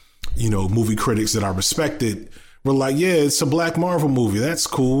like, movie critics that I respected were like, yeah, it's a black Marvel movie. That's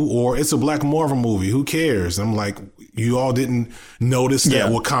cool. Or it's a black Marvel movie. Who cares? I'm like, you all didn't notice that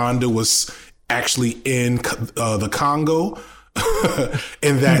Wakanda was actually in the Congo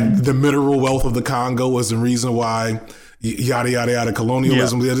and that the mineral wealth of the Congo was the reason why yada, yada, yada,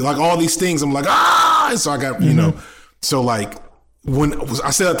 colonialism, like all these things. I'm like, and so I got, so like when I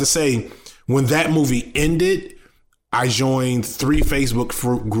said that to say, when that movie ended, I joined 3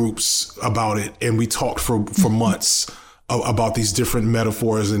 Facebook groups about it, and we talked for months about these different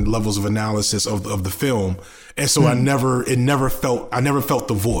metaphors and levels of analysis of the film. And so I never felt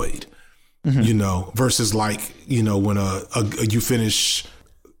the void, versus like, when you finish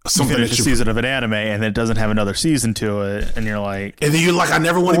something, a season of an anime and it doesn't have another season to it, and you're like, and then you're like, I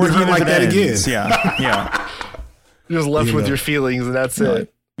never want to be like that again. Yeah. You're just left with your feelings, and that's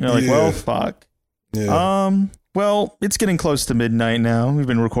it. You're like, well, fuck. Yeah. Well, it's getting close to midnight now. We've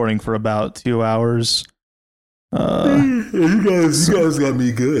been recording for about 2 hours. You guys got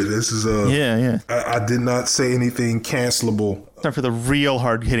me good. This is yeah. I did not say anything cancelable. Time for the real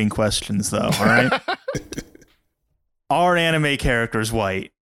hard hitting questions, though. All right. Are anime characters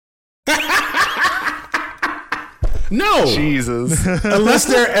white? No, Jesus. unless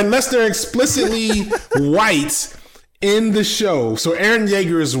they're explicitly white in the show. So Aaron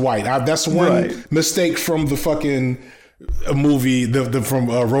Yeager is white. That's one mistake from the fucking movie from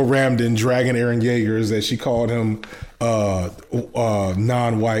Ro Ramden dragging Aaron Yeager, is that she called him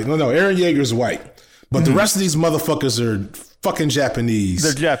non-white. No, Aaron Yeager's white. But the rest of these motherfuckers are fucking Japanese.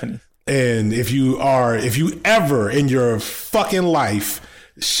 They're Japanese. And if you ever in your fucking life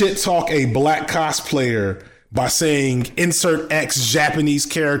shit talk a black cosplayer by saying insert X Japanese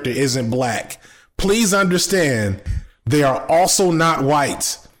character isn't black, please understand they are also not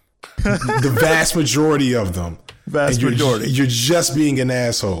white. The vast majority of them. Vast majority. You're just being an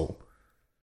asshole.